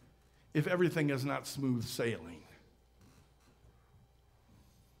if everything is not smooth sailing.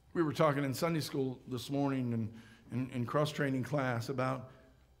 We were talking in Sunday school this morning and in cross-training class about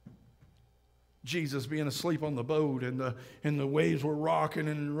Jesus being asleep on the boat, and the waves were rocking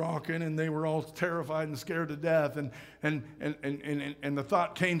and they were all terrified and scared to death, and the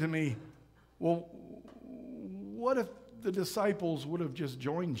thought came to me, well, what if the disciples would have just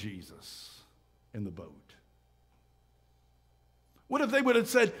joined Jesus in the boat? What if they would have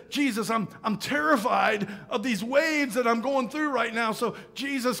said, Jesus, I'm terrified of these waves that I'm going through right now, so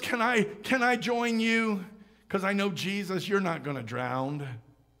Jesus, can I join you? Because I know, Jesus, you're not going to drown.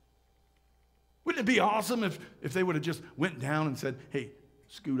 Wouldn't it be awesome if they would have just went down and said, hey,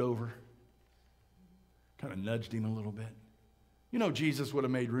 scoot over? Kind of nudged him a little bit. You know, Jesus would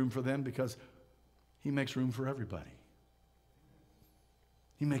have made room for them, because he makes room for everybody.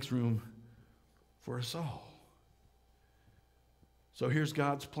 He makes room for us all. So here's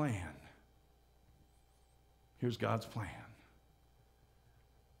God's plan. Here's God's plan.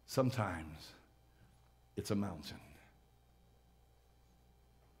 Sometimes it's a mountain.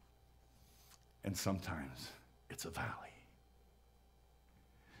 And sometimes it's a valley.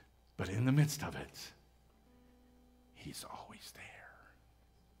 But in the midst of it, he's always there.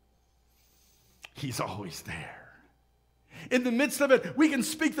 He's always there. In the midst of it, we can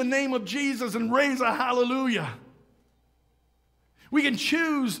speak the name of Jesus and raise a hallelujah. We can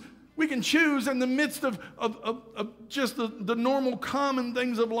choose in the midst of just the normal common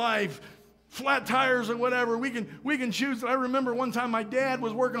things of life, flat tires or whatever. We can choose. I remember one time my dad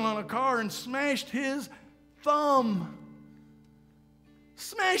was working on a car and smashed his thumb.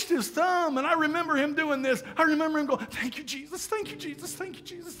 Smashed his thumb. And I remember him doing this. I remember him going, thank you, Jesus, thank you, Jesus, thank you,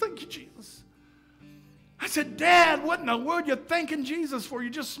 Jesus, thank you, Jesus. I said, Dad, what in the world are you thanking Jesus for?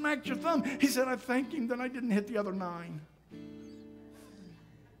 You just smacked your thumb. He said, I thanked him that I didn't hit the other 9.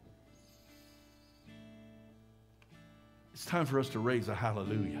 It's time for us to raise a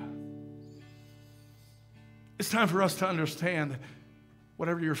hallelujah. It's time for us to understand that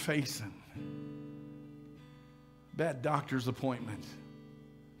whatever you're facing, bad doctor's appointment,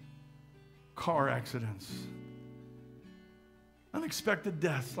 car accidents, unexpected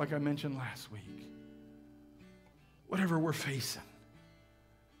deaths like I mentioned last week, whatever we're facing,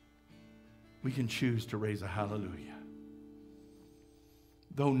 we can choose to raise a hallelujah.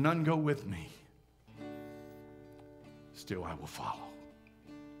 Though none go with me, still I will follow.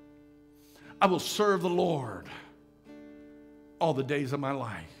 I will serve the Lord all the days of my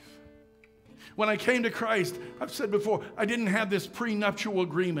life. When I came to Christ, I've said before, I didn't have this prenuptial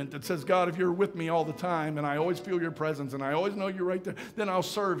agreement that says, God, if you're with me all the time and I always feel your presence and I always know you're right there, then I'll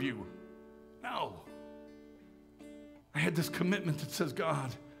serve you. No. I had this commitment that says,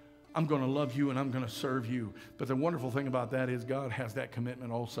 God, I'm going to love you and I'm going to serve you. But the wonderful thing about that is God has that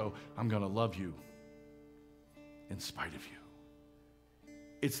commitment also. I'm going to love you in spite of you.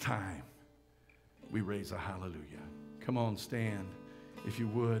 It's time we raise a hallelujah. Come on, stand if you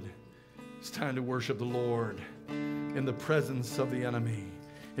would. It's time to worship the Lord in the presence of the enemy.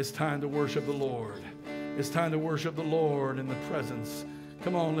 It's time to worship the Lord. It's time to worship the Lord in the presence.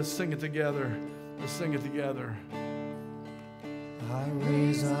 Come on, let's sing it together. Let's sing it together. I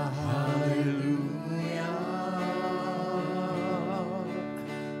raise a hallelujah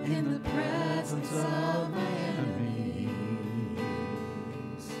in the presence of my enemies.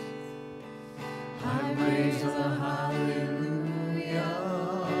 I raise a hallelujah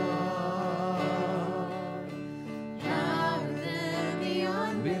louder than the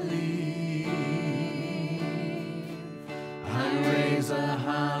unbelief. I raise a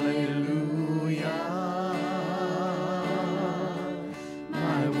hallelujah.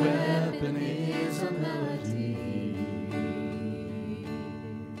 My weapon is a melody.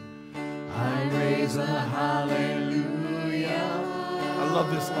 I raise a hallelujah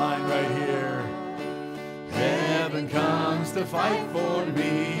this line right here. Heaven comes to fight for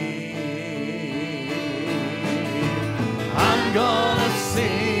me. I'm gonna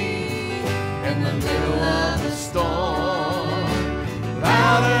sing in the middle of the storm.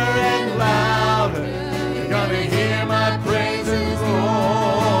 Louder and louder, you're gonna hear my praises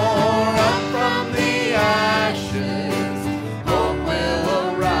roar. Up from the ashes, hope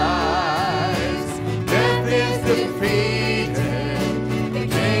will arise. Death is defeated, the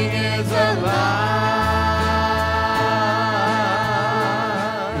King is alive.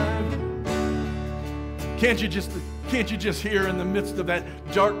 Can't you just hear in the midst of that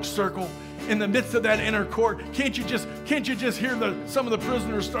dark circle, in the midst of that inner court, can't you just hear some of the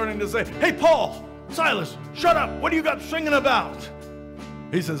prisoners starting to say, "Hey, Paul, Silas, shut up. What do you got singing about?"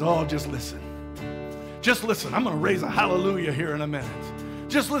 He says, "Oh, just listen. Just listen. I'm going to raise a hallelujah here in a minute.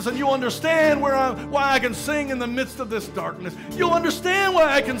 Just listen. You'll understand why I can sing in the midst of this darkness. You'll understand why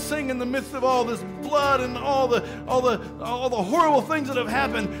I can sing in the midst of all this blood and all the horrible things that have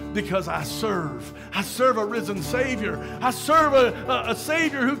happened, because I serve a risen Savior. I serve a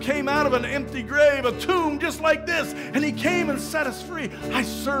Savior who came out of an empty grave, a tomb just like this, and He came and set us free. I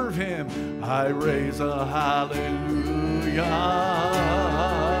serve Him. I raise a hallelujah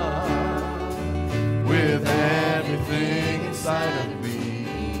with everything inside of me.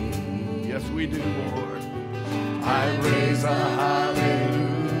 Yes, we do, Lord. I raise a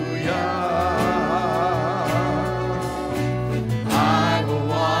hallelujah. I will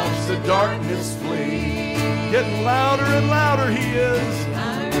watch the darkness flee. Getting louder and louder He is.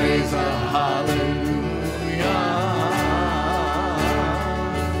 I raise a hallelujah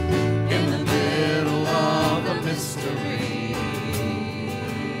in the middle of the mystery.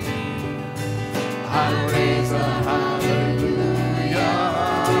 I raise a hallelujah.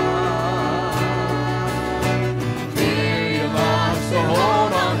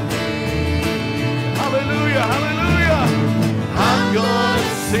 Hold on me. Hallelujah, hallelujah. I'm gonna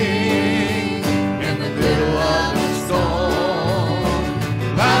sing in the middle of the storm.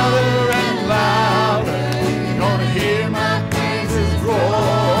 Louder and louder, you're gonna hear my praises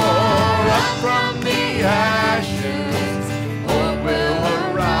roar. Up from the ashes, hope will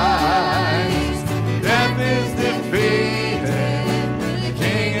arise. Death is defeated, the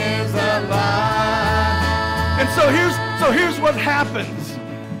King is alive. And so here's what happens.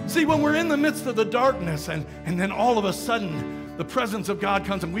 See, when we're in the midst of the darkness and then all of a sudden the presence of God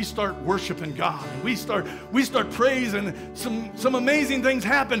comes and we start worshiping God and we start praising, some amazing things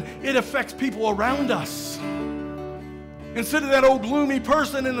happen. It affects people around us. Instead of that old gloomy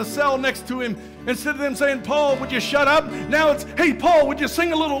person in the cell next to him, instead of them saying, "Paul, would you shut up?" Now it's, "Hey, Paul, would you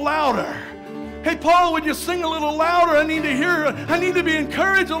sing a little louder? Hey, Paul, would you sing a little louder? I need to hear, I need to be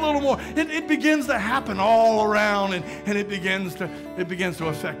encouraged a little more." It begins to happen all around, and it begins to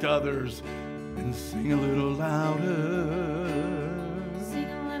affect others. And sing a little louder. Sing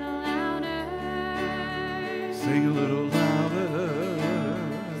a little louder. Sing a little louder.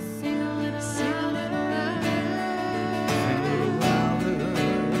 Sing a little louder. Sing a little louder.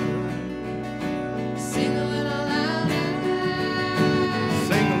 Sing a little louder.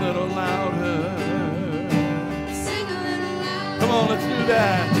 Sing a little louder. Sing a little louder. Come on, let's do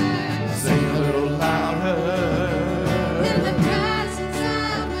that. Sing a little louder. In the presence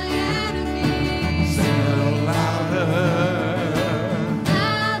of my enemy. Sing a little louder.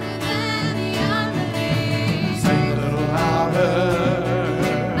 Louder than the unbelief. Sing a little louder.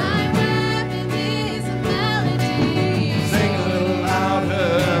 My weapon is a melody. Sing a little louder.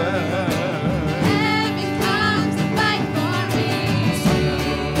 Heaven comes to fight for me. Sing a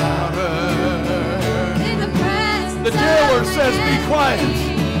little louder. In the presence The jailer of my says, "Be quiet."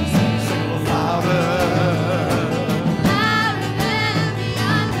 enemies. Sing a little louder. Louder than the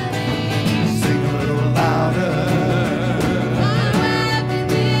unbelief. Sing a little louder. My weapon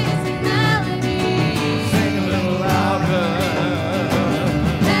is a melody. Sing a little louder.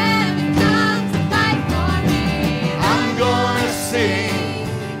 Heaven comes to fight for me. I'm gonna sing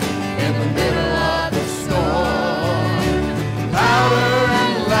in the middle of the storm. Louder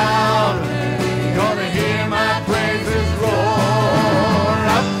and louder, gonna hear my praises roar.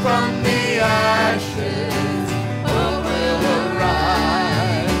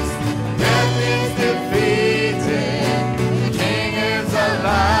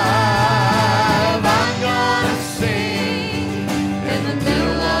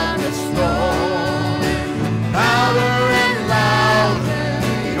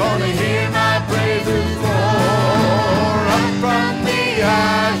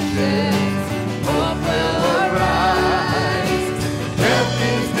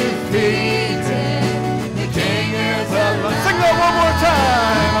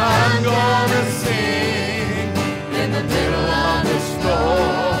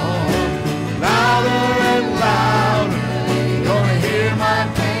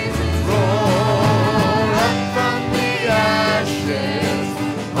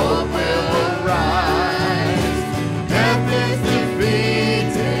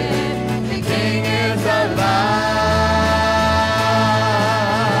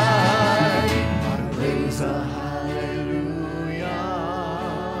 raise a hallelujah.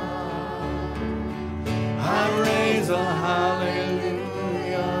 I raise a hallelujah.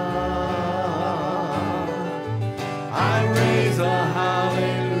 I raise a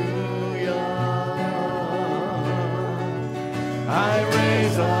hallelujah. I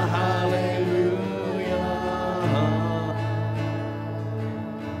raise a hallelujah.